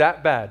hurt you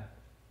that bad,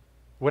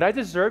 would I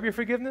deserve your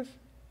forgiveness?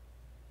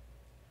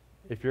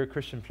 If you're a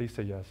Christian, please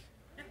say yes.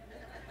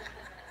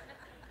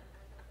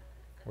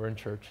 We're in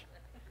church.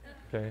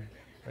 Okay?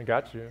 I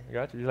got you.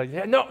 You're like,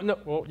 yeah, no.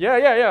 Well,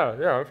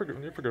 yeah, I forgive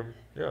you.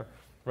 Yeah.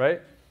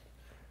 Right?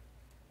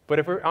 But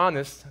if we're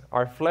honest,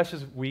 our flesh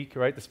is weak,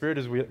 right? The spirit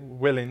is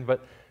willing,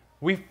 but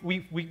we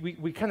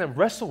kind of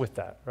wrestle with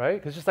that, right?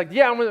 Because it's just like,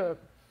 yeah, I'm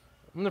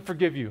going to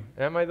forgive you.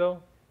 Am I,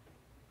 though?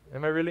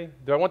 Am I really?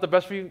 Do I want the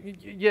best for you?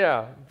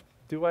 Yeah.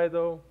 Do I,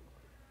 though?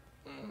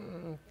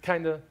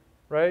 Kind of,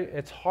 right?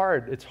 It's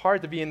hard. It's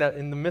hard to be in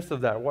the midst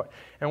of that.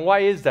 And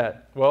why is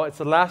that? Well, it's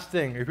the last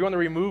thing. If you want to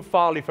remove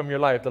folly from your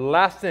life, the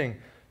last thing,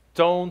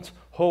 don't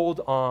hold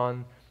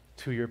on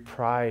to your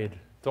pride.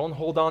 Don't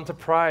hold on to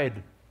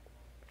pride.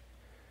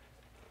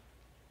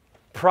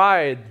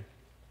 Pride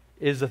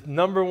is the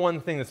number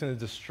one thing that's going to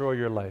destroy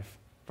your life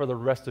for the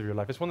rest of your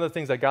life. It's one of the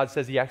things that God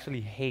says He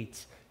actually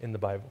hates in the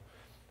Bible.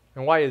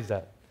 And why is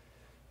that?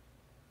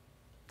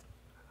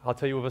 I'll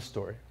tell you of a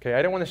story. Okay, I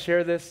didn't want to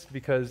share this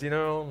because, I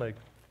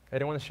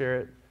didn't want to share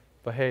it,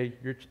 but hey,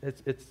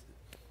 it's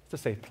a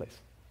safe place.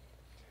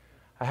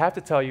 I have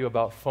to tell you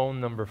about phone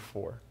number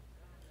 4.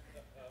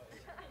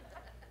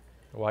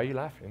 Why are you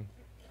laughing?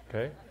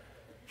 Okay.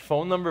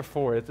 Phone number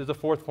 4. There's a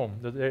fourth phone.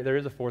 There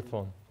is a fourth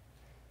phone.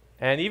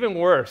 And even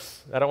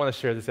worse, I don't want to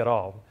share this at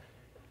all.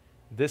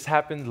 This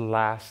happened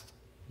last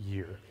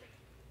year.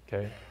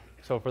 Okay.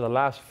 So for the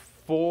last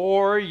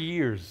 4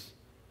 years,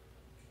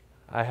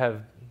 I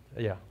have,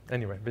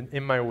 been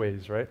in my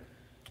ways, right?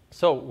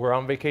 So we're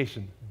on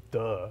vacation.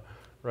 Duh,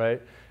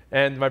 right?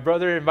 And my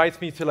brother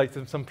invites me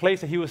to some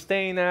place that he was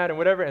staying at and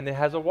whatever, and it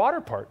has a water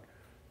park.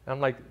 And I'm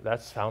like,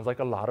 that sounds like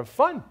a lot of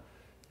fun.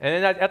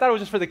 And then I thought it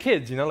was just for the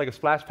kids, like a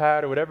splash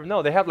pad or whatever.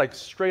 No, they have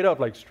straight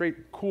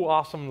cool,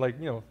 awesome,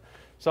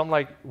 So I'm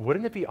like,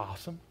 wouldn't it be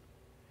awesome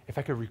if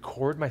I could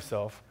record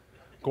myself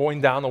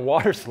going down the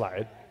water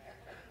slide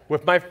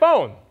with my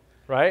phone,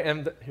 right?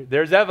 And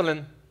there's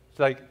Evelyn. She's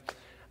like,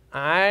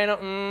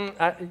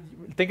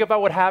 think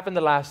about what happened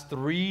the last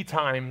 3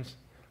 times.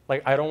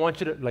 I don't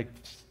want you to,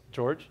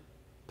 George,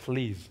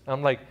 please.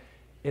 I'm like,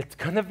 it's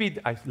going to be,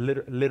 I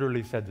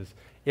literally said this,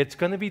 it's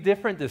going to be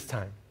different this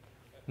time.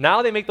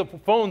 Now they make the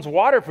phones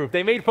waterproof.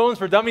 They made phones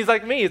for dummies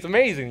like me. It's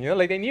amazing.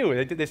 Like they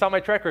knew. They saw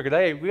my track record.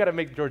 Hey, we got to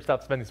make George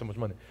stop spending so much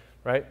money,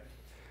 right?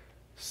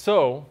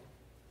 So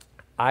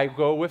I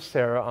go with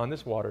Sarah on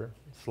this water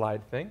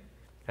slide thing,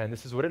 and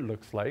this is what it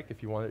looks like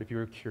if you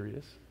were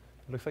curious.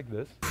 It looks like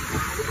this.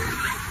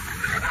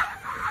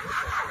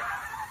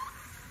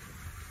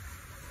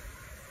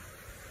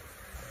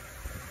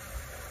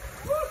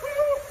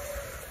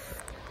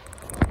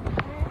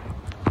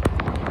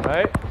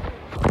 Right?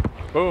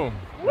 Boom.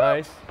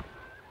 Nice.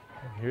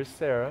 And here's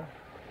Sarah.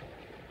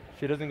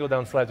 She doesn't go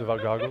down slides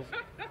without goggles.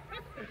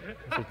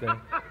 That's her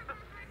thing.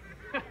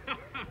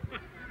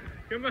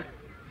 Come on.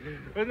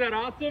 Wasn't that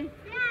awesome?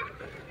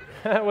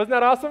 Wasn't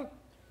that awesome?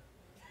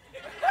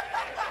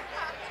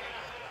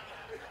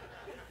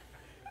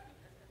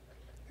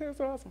 It was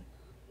awesome.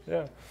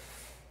 Yeah.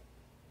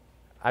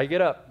 I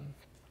get up.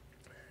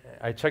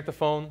 I check the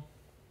phone.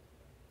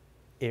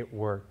 It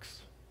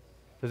works.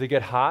 Does it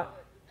get hot?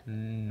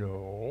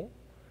 No.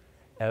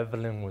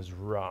 Evelyn was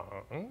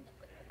wrong.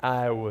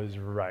 I was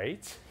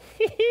right.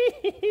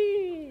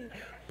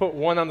 Put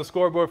 1 on the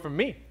scoreboard for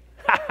me.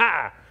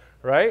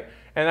 Right?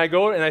 And I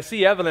go and I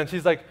see Evelyn.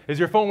 She's like, is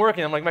your phone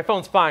working? I'm like, my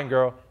phone's fine,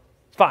 girl.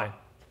 It's fine.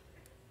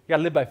 You got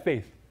to live by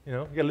faith. You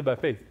got to live by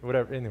faith.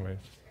 Whatever. Anyways.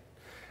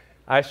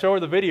 I show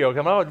her the video.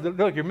 I'm like, oh,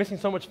 look, you're missing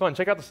so much fun.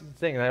 Check out this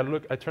thing.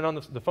 And I turn on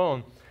the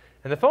phone.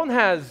 And the phone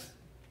has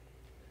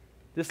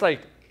this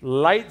like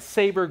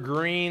lightsaber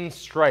green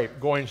stripe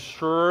going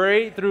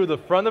straight through the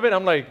front of it.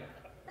 I'm like,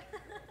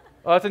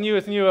 oh, it's a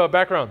new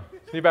background.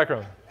 It's a new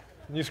background.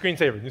 New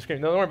screensaver. New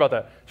screen. No, don't worry about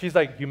that. She's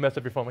like, you messed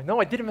up your phone. I'm like,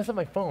 no, I didn't mess up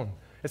my phone.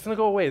 It's going to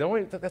go away. Don't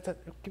worry.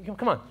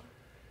 Come on.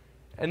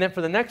 And then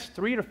for the next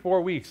 3 to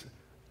 4 weeks,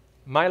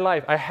 my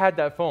life, I had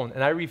that phone,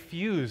 and I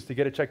refused to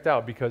get it checked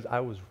out because I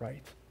was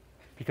right.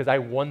 Because I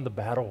won the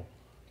battle,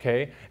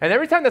 okay? And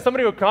every time that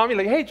somebody would call me,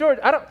 like, hey, George,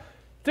 I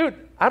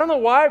don't know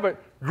why, but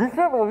you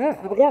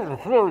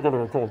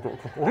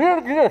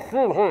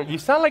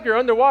sound like you're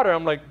underwater.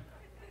 I'm like,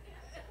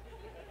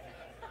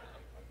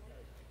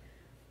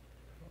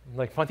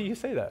 funny you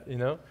say that,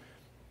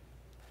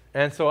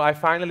 And so I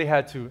finally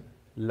had to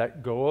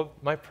let go of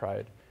my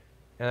pride,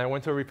 and I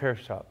went to a repair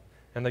shop.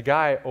 And the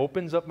guy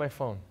opens up my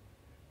phone.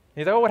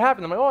 He's like, oh, what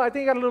happened? I'm like, oh, I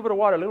think I got a little bit of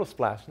water, a little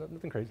splash,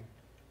 nothing crazy.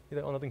 He's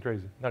like, oh, nothing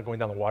crazy, not going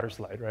down the water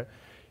slide, right?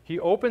 He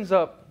opens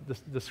up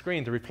the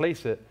screen to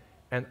replace it,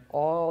 and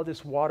all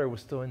this water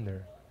was still in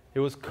there. It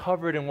was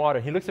covered in water.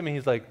 He looks at me,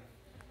 he's like,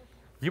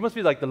 you must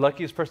be like the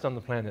luckiest person on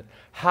the planet.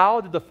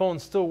 How did the phone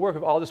still work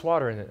with all this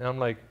water in it? And I'm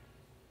like,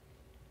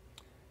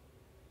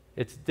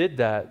 it did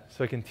that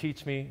so it can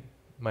teach me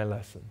my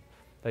lesson.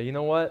 That you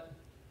know what?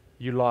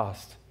 You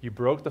lost. You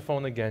broke the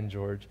phone again,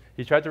 George.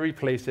 He tried to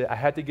replace it. I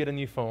had to get a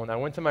new phone. I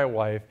went to my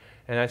wife,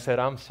 and I said,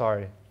 I'm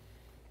sorry.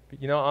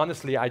 But,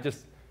 honestly, I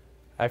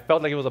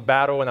felt like it was a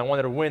battle, and I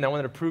wanted to win. I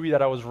wanted to prove you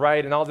that I was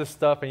right and all this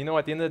stuff. And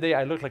at the end of the day,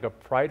 I looked like a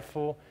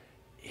prideful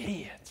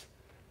idiot.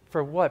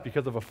 For what?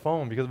 Because of a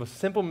phone, because of a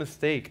simple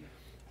mistake.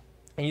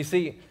 And you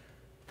see,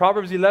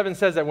 Proverbs 11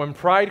 says that when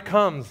pride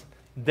comes,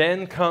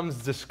 then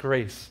comes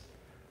disgrace.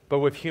 But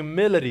with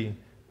humility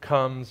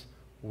comes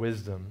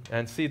wisdom.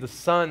 And see, the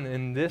son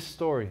in this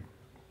story,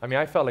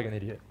 I felt like an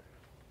idiot.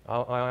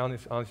 I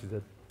honestly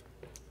did.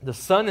 The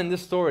son in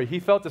this story, he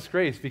felt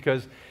disgrace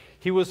because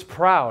he was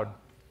proud.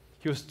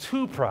 He was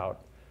too proud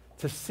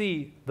to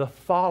see the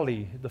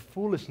folly, the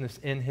foolishness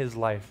in his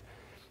life.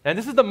 And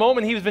this is the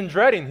moment he's been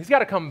dreading. He's got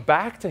to come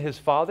back to his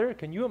father.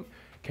 Can you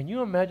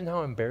imagine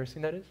how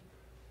embarrassing that is?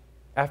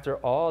 After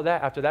all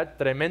that, after that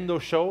tremendo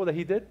show that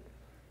he did,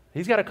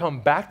 he's got to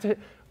come back to it.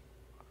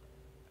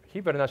 He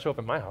better not show up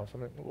in my house.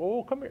 I'm like,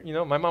 oh, come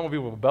here. My mom will be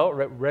with a belt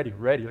ready.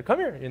 Like, come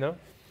here,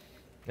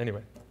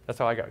 Anyway, that's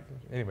how I got it.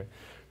 Anyway,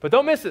 but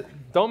don't miss it.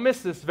 Don't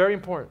miss this. Very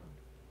important.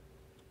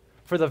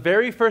 For the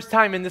very first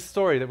time in this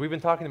story that we've been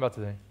talking about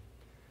today,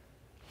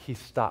 he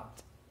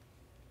stopped.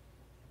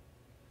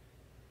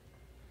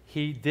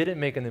 He didn't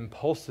make an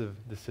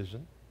impulsive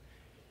decision.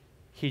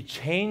 He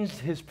changed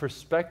his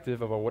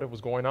perspective about what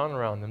was going on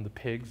around him, the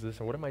pigs, this,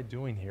 and what am I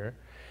doing here?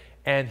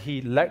 And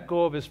he let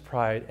go of his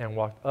pride and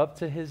walked up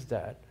to his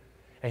dad.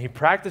 And he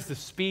practiced the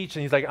speech,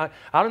 and he's like,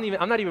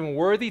 I'm not even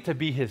worthy to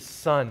be his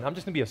son. I'm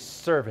just going to be a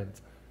servant.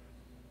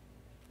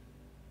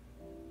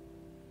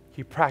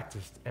 He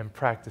practiced and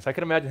practiced. I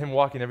could imagine him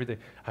walking every day.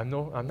 I'm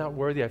not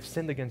worthy. I've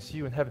sinned against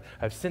you in heaven.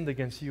 I've sinned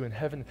against you in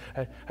heaven.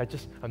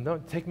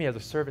 Take me as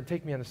a servant.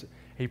 Take me as a.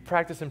 He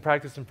practiced and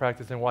practiced and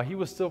practiced. And while he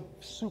was still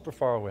super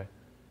far away,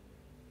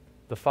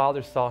 the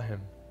father saw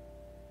him,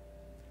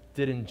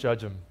 didn't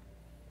judge him,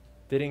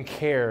 didn't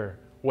care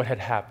what had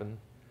happened,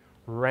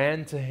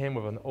 ran to him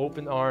with an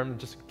open arm,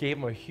 just gave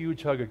him a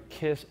huge hug, a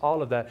kiss,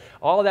 all of that.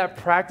 All of that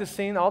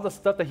practicing, all the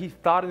stuff that he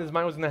thought in his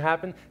mind was going to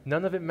happen,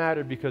 none of it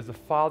mattered because the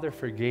father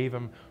forgave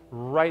him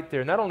right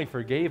there. Not only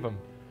forgave him,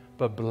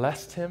 but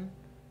blessed him.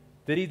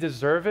 Did he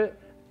deserve it?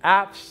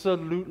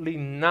 Absolutely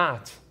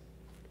not.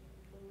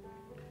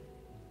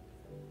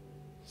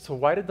 So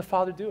why did the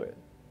father do it?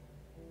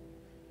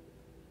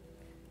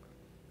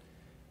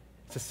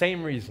 It's the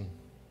same reason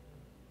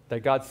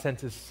that God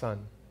sent his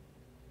son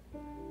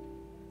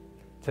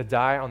to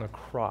die on a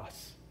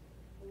cross.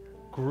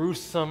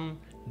 Gruesome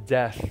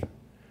death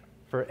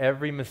for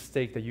every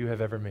mistake that you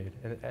have ever made,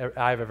 and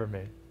I've ever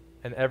made,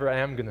 and ever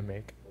am going to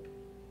make.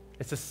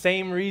 It's the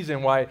same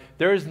reason why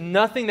there is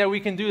nothing that we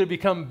can do to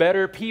become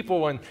better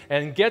people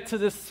and get to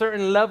this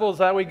certain level so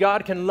that way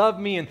God can love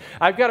me, and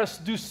I've got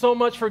to do so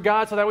much for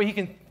God so that way he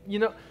can,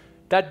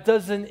 that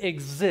doesn't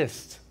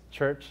exist,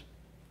 church.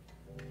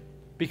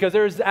 Because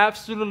there is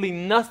absolutely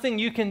nothing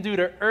you can do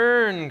to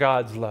earn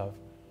God's love.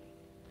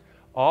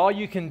 All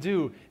you can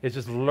do is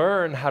just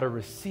learn how to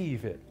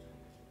receive it,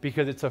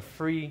 because it's a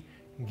free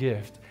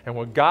gift. And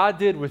what God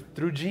did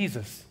through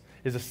Jesus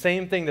is the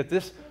same thing that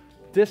this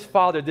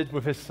Father did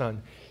with his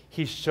Son.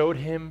 He showed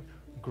him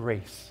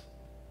grace.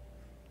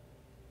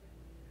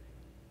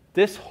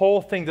 This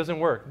whole thing doesn't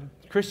work.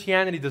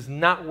 Christianity does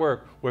not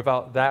work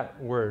without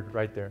that word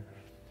right there.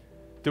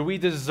 Do we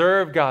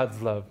deserve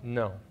God's love?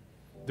 No.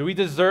 Do we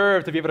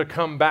deserve to be able to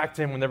come back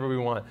to him whenever we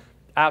want?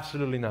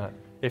 Absolutely not.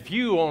 If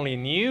you only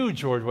knew,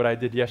 George, what I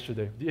did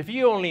yesterday, if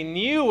you only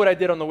knew what I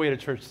did on the way to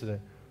church today,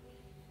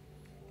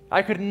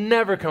 I could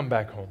never come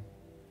back home.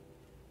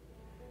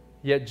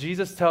 Yet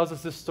Jesus tells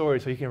us this story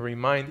so he can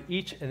remind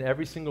each and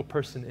every single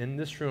person in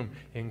this room,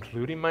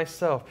 including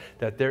myself,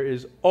 that there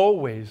is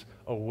always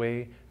a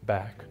way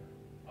back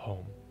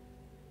home.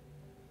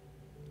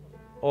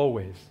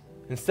 Always.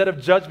 Instead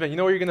of judgment, you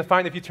know what you're going to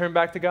find if you turn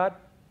back to God?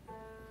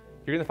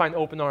 You're going to find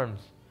open arms.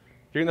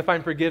 You're going to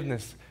find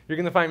forgiveness. You're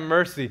going to find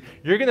mercy.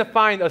 You're going to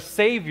find a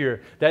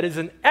Savior that is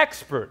an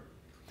expert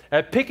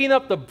at picking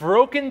up the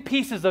broken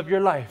pieces of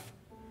your life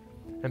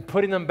and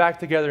putting them back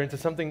together into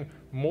something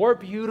more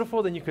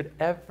beautiful than you could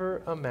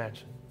ever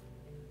imagine.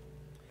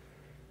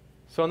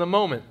 So in a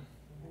moment,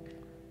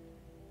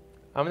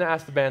 I'm going to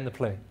ask the band to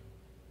play.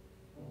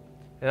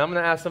 And I'm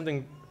going to ask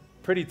something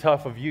pretty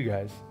tough of you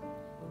guys,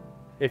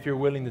 if you're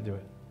willing to do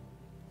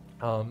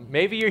it.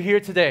 Maybe you're here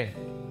today,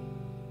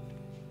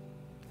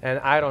 and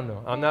I don't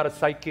know. I'm not a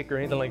psychic or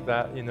anything like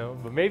that,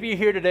 but maybe you're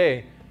here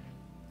today,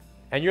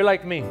 and you're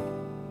like me.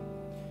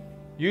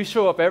 You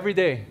show up every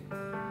day,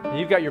 and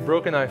you've got your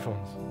broken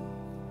iPhones.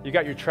 You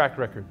got your track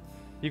record.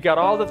 You got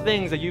all the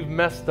things that you've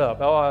messed up.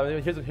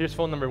 Oh, here's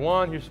phone number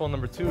 1, here's phone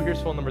number 2,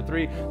 here's phone number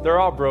 3. They're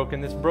all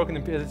broken. It's broken.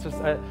 It's just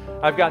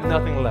I've got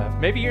nothing left.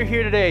 Maybe you're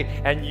here today,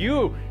 and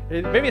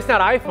maybe it's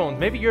not iPhones.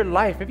 Maybe your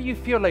life. Maybe you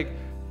feel like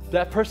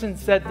that person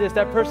said this,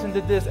 that person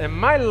did this, and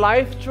my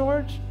life,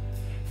 George,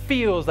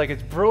 feels like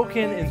it's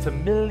broken into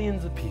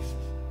millions of pieces.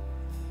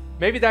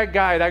 Maybe that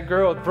guy, that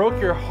girl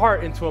broke your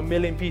heart into a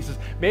million pieces.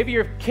 Maybe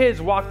your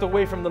kids walked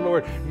away from the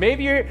Lord.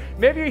 Maybe you're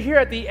here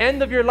at the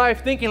end of your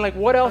life thinking like,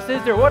 what else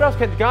is there? What else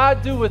can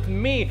God do with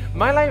me?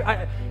 My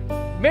life,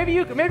 maybe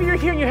you're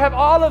here and you have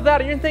all of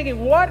that and you're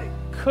thinking, what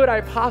could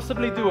I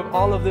possibly do with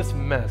all of this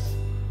mess?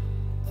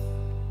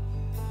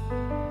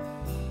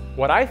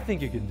 What I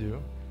think you can do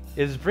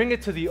is bring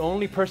it to the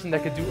only person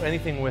that could do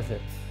anything with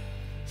it.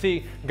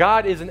 See,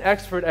 God is an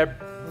expert at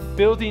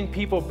building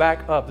people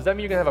back up. Does that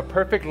mean you're going to have a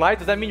perfect life?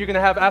 Does that mean you're going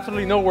to have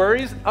absolutely no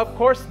worries? Of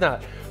course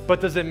not. But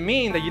does it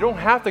mean that you don't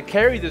have to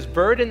carry this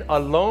burden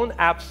alone?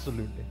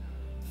 Absolutely.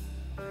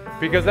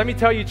 Because let me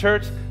tell you,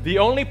 church, the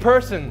only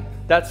person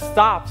that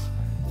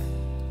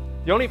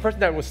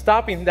was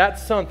stopping that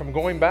son from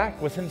going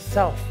back was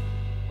himself.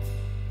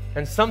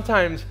 And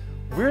sometimes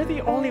we're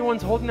the only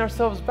ones holding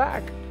ourselves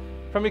back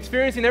from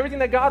experiencing everything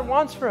that God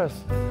wants for us.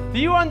 Do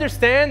you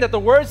understand that the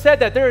Word said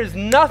that there is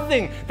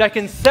nothing that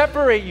can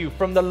separate you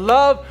from the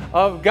love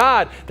of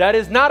God? That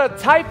is not a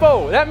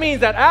typo. That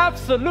means that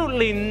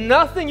absolutely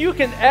nothing you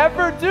can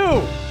ever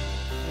do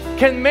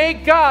can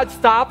make God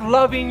stop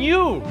loving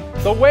you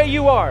the way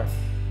you are.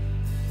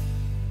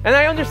 And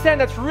I understand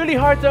that's really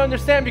hard to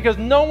understand because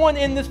no one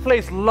in this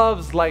place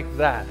loves like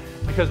that,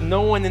 because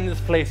no one in this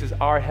place is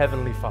our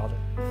Heavenly Father.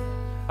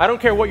 I don't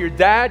care what your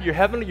dad,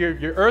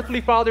 your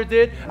earthly father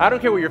did. I don't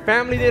care what your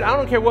family did. I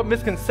don't care what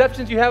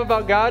misconceptions you have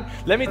about God.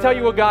 Let me tell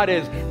you what God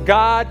is.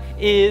 God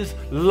is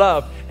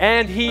love,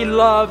 and He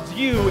loves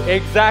you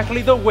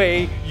exactly the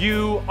way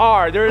you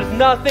are. There is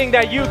nothing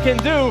that you can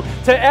do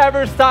to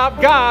ever stop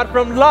God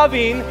from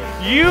loving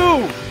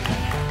you.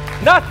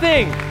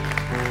 Nothing.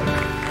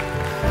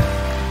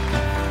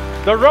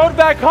 The road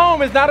back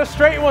home is not a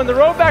straight one. The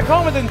road back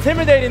home is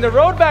intimidating. The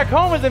road back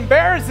home is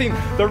embarrassing.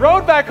 The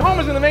road back home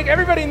is going to make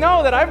everybody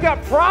know that I've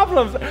got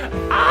problems.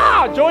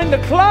 Join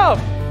the club.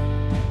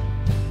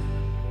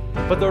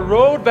 But the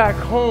road back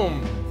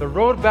home, the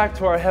road back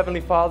to our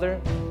Heavenly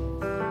Father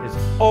is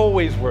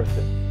always worth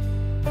it.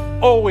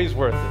 Always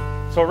worth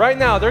it. So right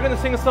now, they're going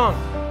to sing a song.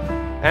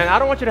 And I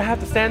don't want you to have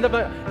to stand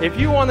up. If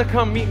you want to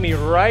come meet me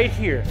right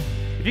here,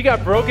 if you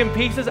got broken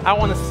pieces, I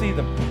want to see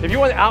them. If you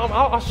want,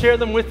 I'll share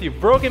them with you.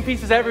 Broken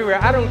pieces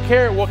everywhere. I don't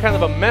care what kind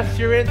of a mess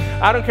you're in.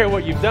 I don't care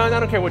what you've done. I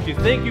don't care what you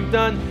think you've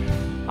done.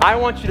 I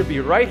want you to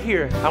be right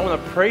here. I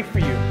want to pray for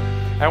you.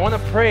 I want to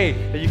pray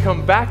that you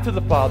come back to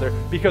the Father,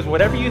 because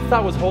whatever you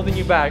thought was holding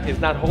you back is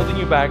not holding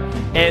you back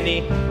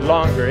any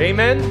longer.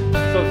 Amen?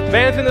 So the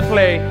band's going to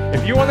play.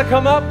 If you want to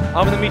come up,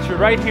 I'm going to meet you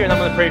right here, and I'm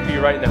going to pray for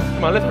you right now.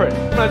 Come on, let's pray.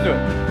 Come on, let's do it.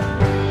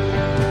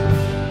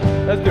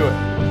 Let's do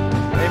it.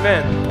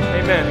 Amen.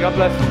 Amen. God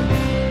bless you.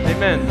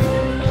 Amen.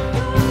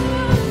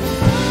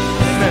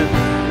 Amen.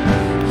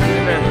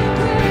 Amen.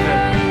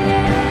 Amen.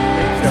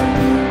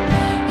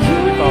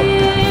 Thank you, Father.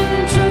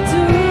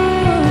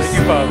 Thank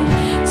you, Father.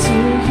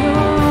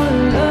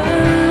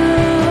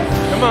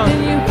 Come on.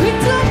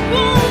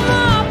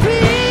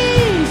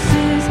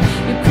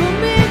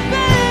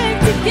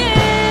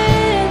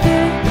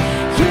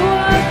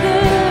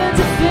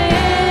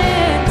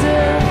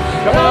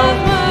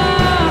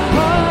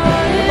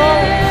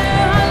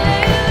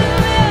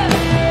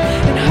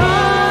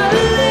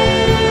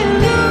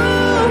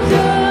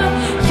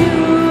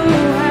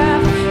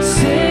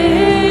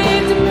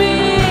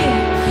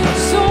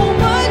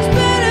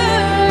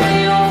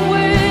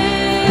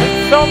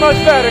 So much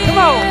better. Come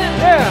on.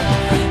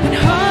 Yeah. And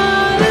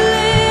hallelujah,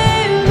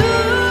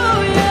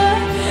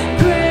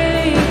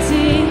 great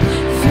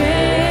defender,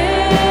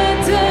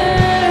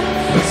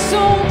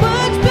 so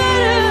much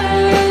better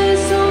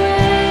this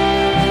way.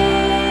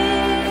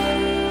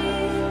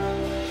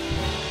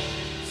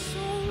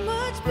 So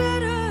much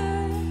better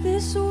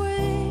this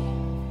way.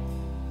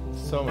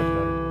 So much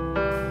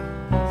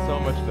better. So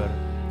much better.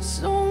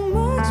 So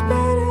much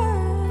better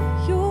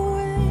your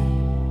way.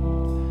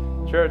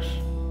 Church,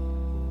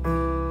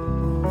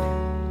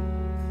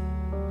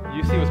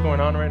 you see what's going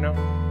on right now?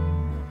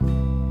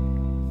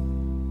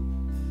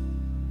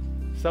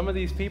 Some of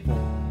these people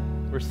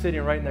were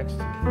sitting right next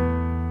to you.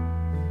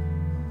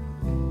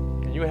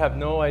 And you have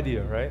no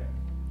idea, right?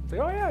 It's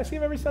like, oh yeah, I see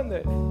him every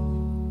Sunday.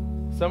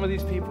 Some of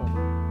these people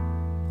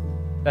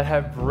that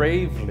have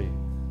bravely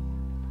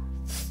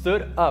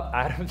stood up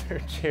out of their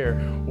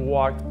chair,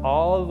 walked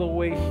all the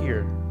way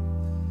here.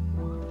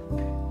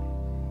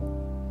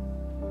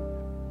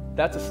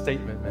 That's a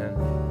statement, man.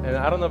 And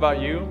I don't know about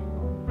you,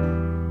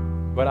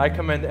 but I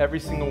commend every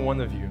single one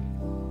of you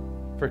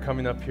for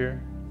coming up here,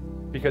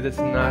 because it's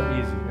not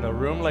easy. In a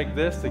room like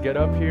this, to get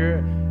up here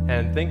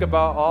and think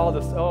about all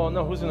this, oh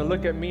no, who's going to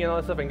look at me and all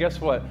that stuff. And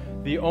guess what?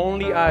 The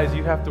only eyes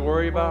you have to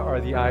worry about are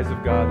the eyes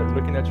of God that are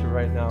looking at you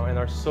right now and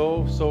are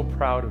so, so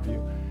proud of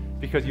you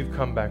because you've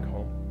come back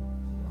home.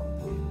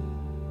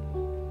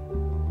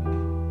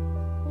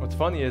 What's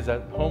funny is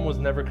that home was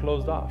never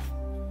closed off.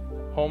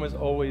 Home is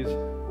always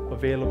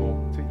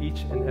available to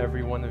each and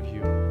every one of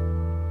you.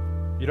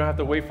 You don't have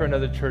to wait for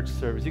another church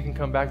service. You can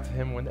come back to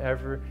Him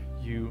whenever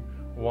you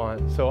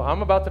want. So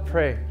I'm about to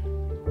pray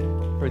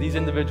for these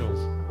individuals.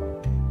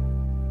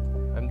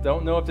 I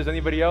don't know if there's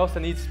anybody else that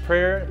needs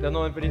prayer. I don't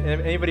know if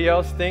anybody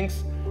else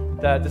thinks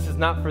that this is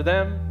not for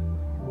them,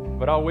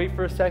 but I'll wait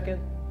for a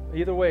second.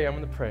 Either way, I'm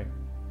going to pray.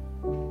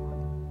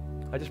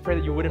 I just pray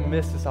that you wouldn't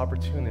miss this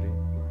opportunity.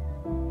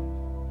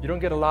 You don't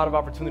get a lot of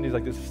opportunities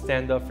like this to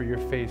stand up for your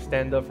faith,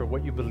 stand up for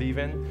what you believe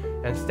in,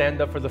 and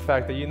stand up for the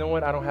fact that, you know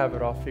what, I don't have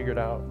it all figured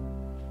out.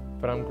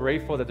 But I'm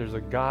grateful that there's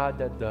a God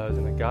that does,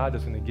 and a God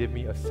that's going to give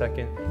me a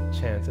second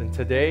chance. And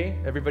today,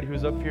 everybody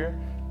who's up here,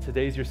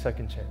 today's your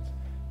second chance,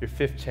 your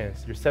 5th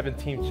chance, your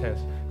 17th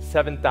chance,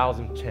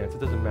 7,000th chance.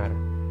 It doesn't matter.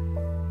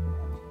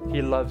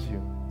 He loves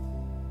you.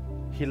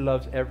 He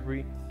loves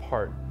every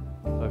part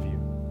of you.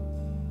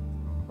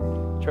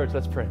 Church,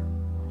 let's pray.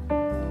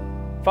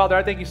 Father,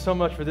 I thank you so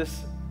much for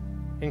this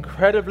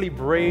incredibly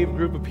brave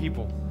group of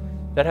people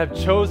that have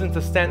chosen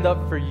to stand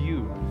up for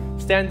you,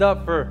 stand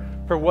up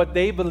for what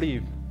they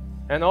believe,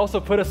 and also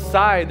put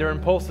aside their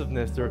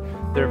impulsiveness, their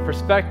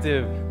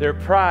perspective, their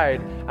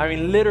pride. I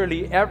mean,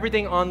 literally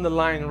everything on the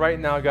line right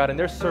now, God, and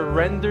they're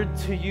surrendered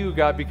to you,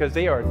 God, because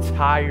they are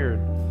tired.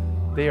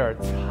 They are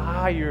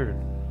tired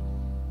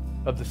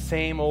of the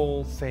same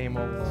old, same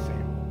old, same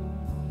old.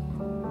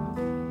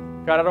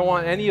 God, I don't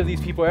want any of these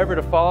people ever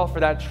to fall for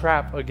that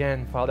trap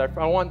again, Father. I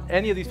don't want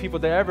any of these people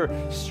to ever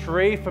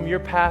stray from your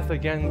path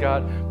again,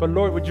 God. But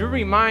Lord, would you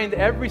remind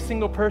every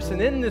single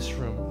person in this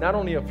room, not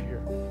only up here,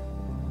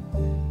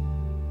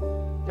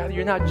 God,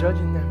 you're not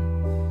judging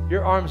them.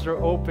 Your arms are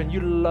open.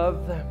 You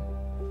love them.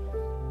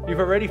 You've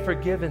already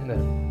forgiven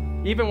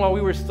them. Even while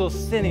we were still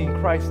sinning,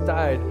 Christ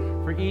died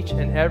for each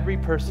and every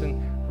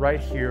person right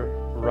here,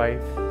 right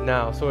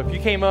now. So if you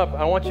came up,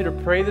 I want you to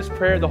pray this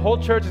prayer. The whole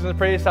church is going to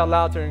pray this out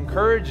loud to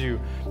encourage you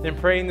in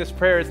praying this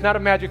prayer. It's not a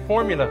magic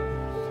formula,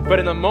 but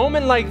in a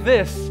moment like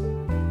this,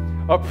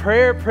 a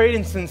prayer prayed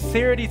in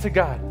sincerity to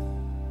God,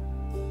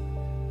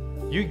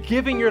 you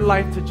giving your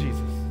life to Jesus,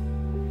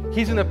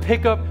 He's going to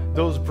pick up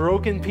those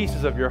broken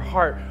pieces of your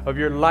heart, of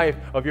your life,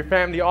 of your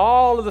family,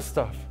 all of the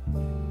stuff,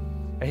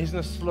 and He's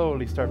going to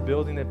slowly start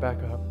building it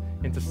back up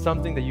into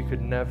something that you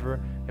could never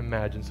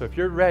imagine. So if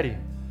you're ready,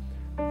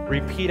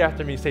 repeat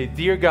after me. Say,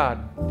 "Dear God,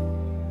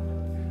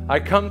 I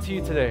come to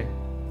you today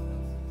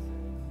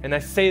and I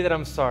say that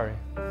I'm sorry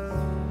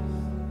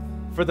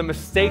for the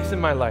mistakes in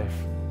my life,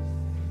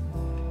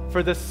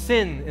 for the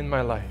sin in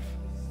my life.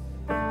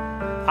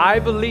 I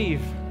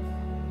believe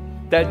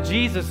that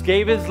Jesus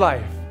gave His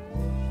life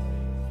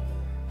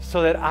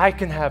so that I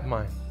can have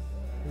mine.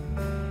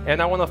 And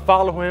I want to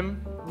follow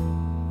Him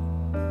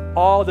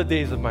all the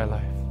days of my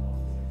life.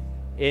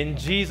 In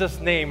Jesus'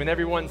 name." And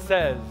everyone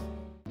says,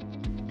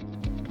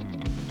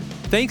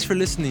 Thanks for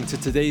listening to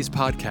today's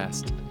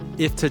podcast.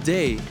 If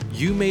today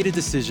you made a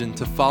decision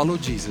to follow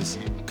Jesus,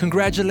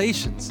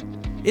 congratulations.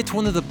 It's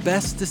one of the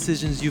best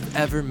decisions you've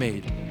ever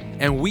made.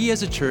 And we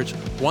as a church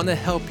want to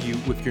help you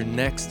with your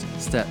next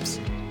steps.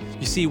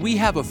 You see, we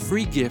have a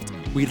free gift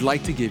we'd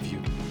like to give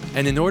you.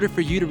 And in order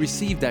for you to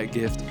receive that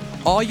gift,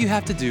 all you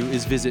have to do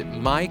is visit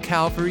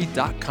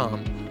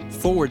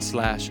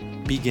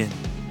mycalvary.com/begin.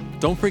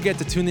 Don't forget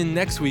to tune in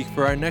next week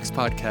for our next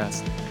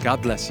podcast.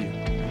 God bless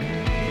you.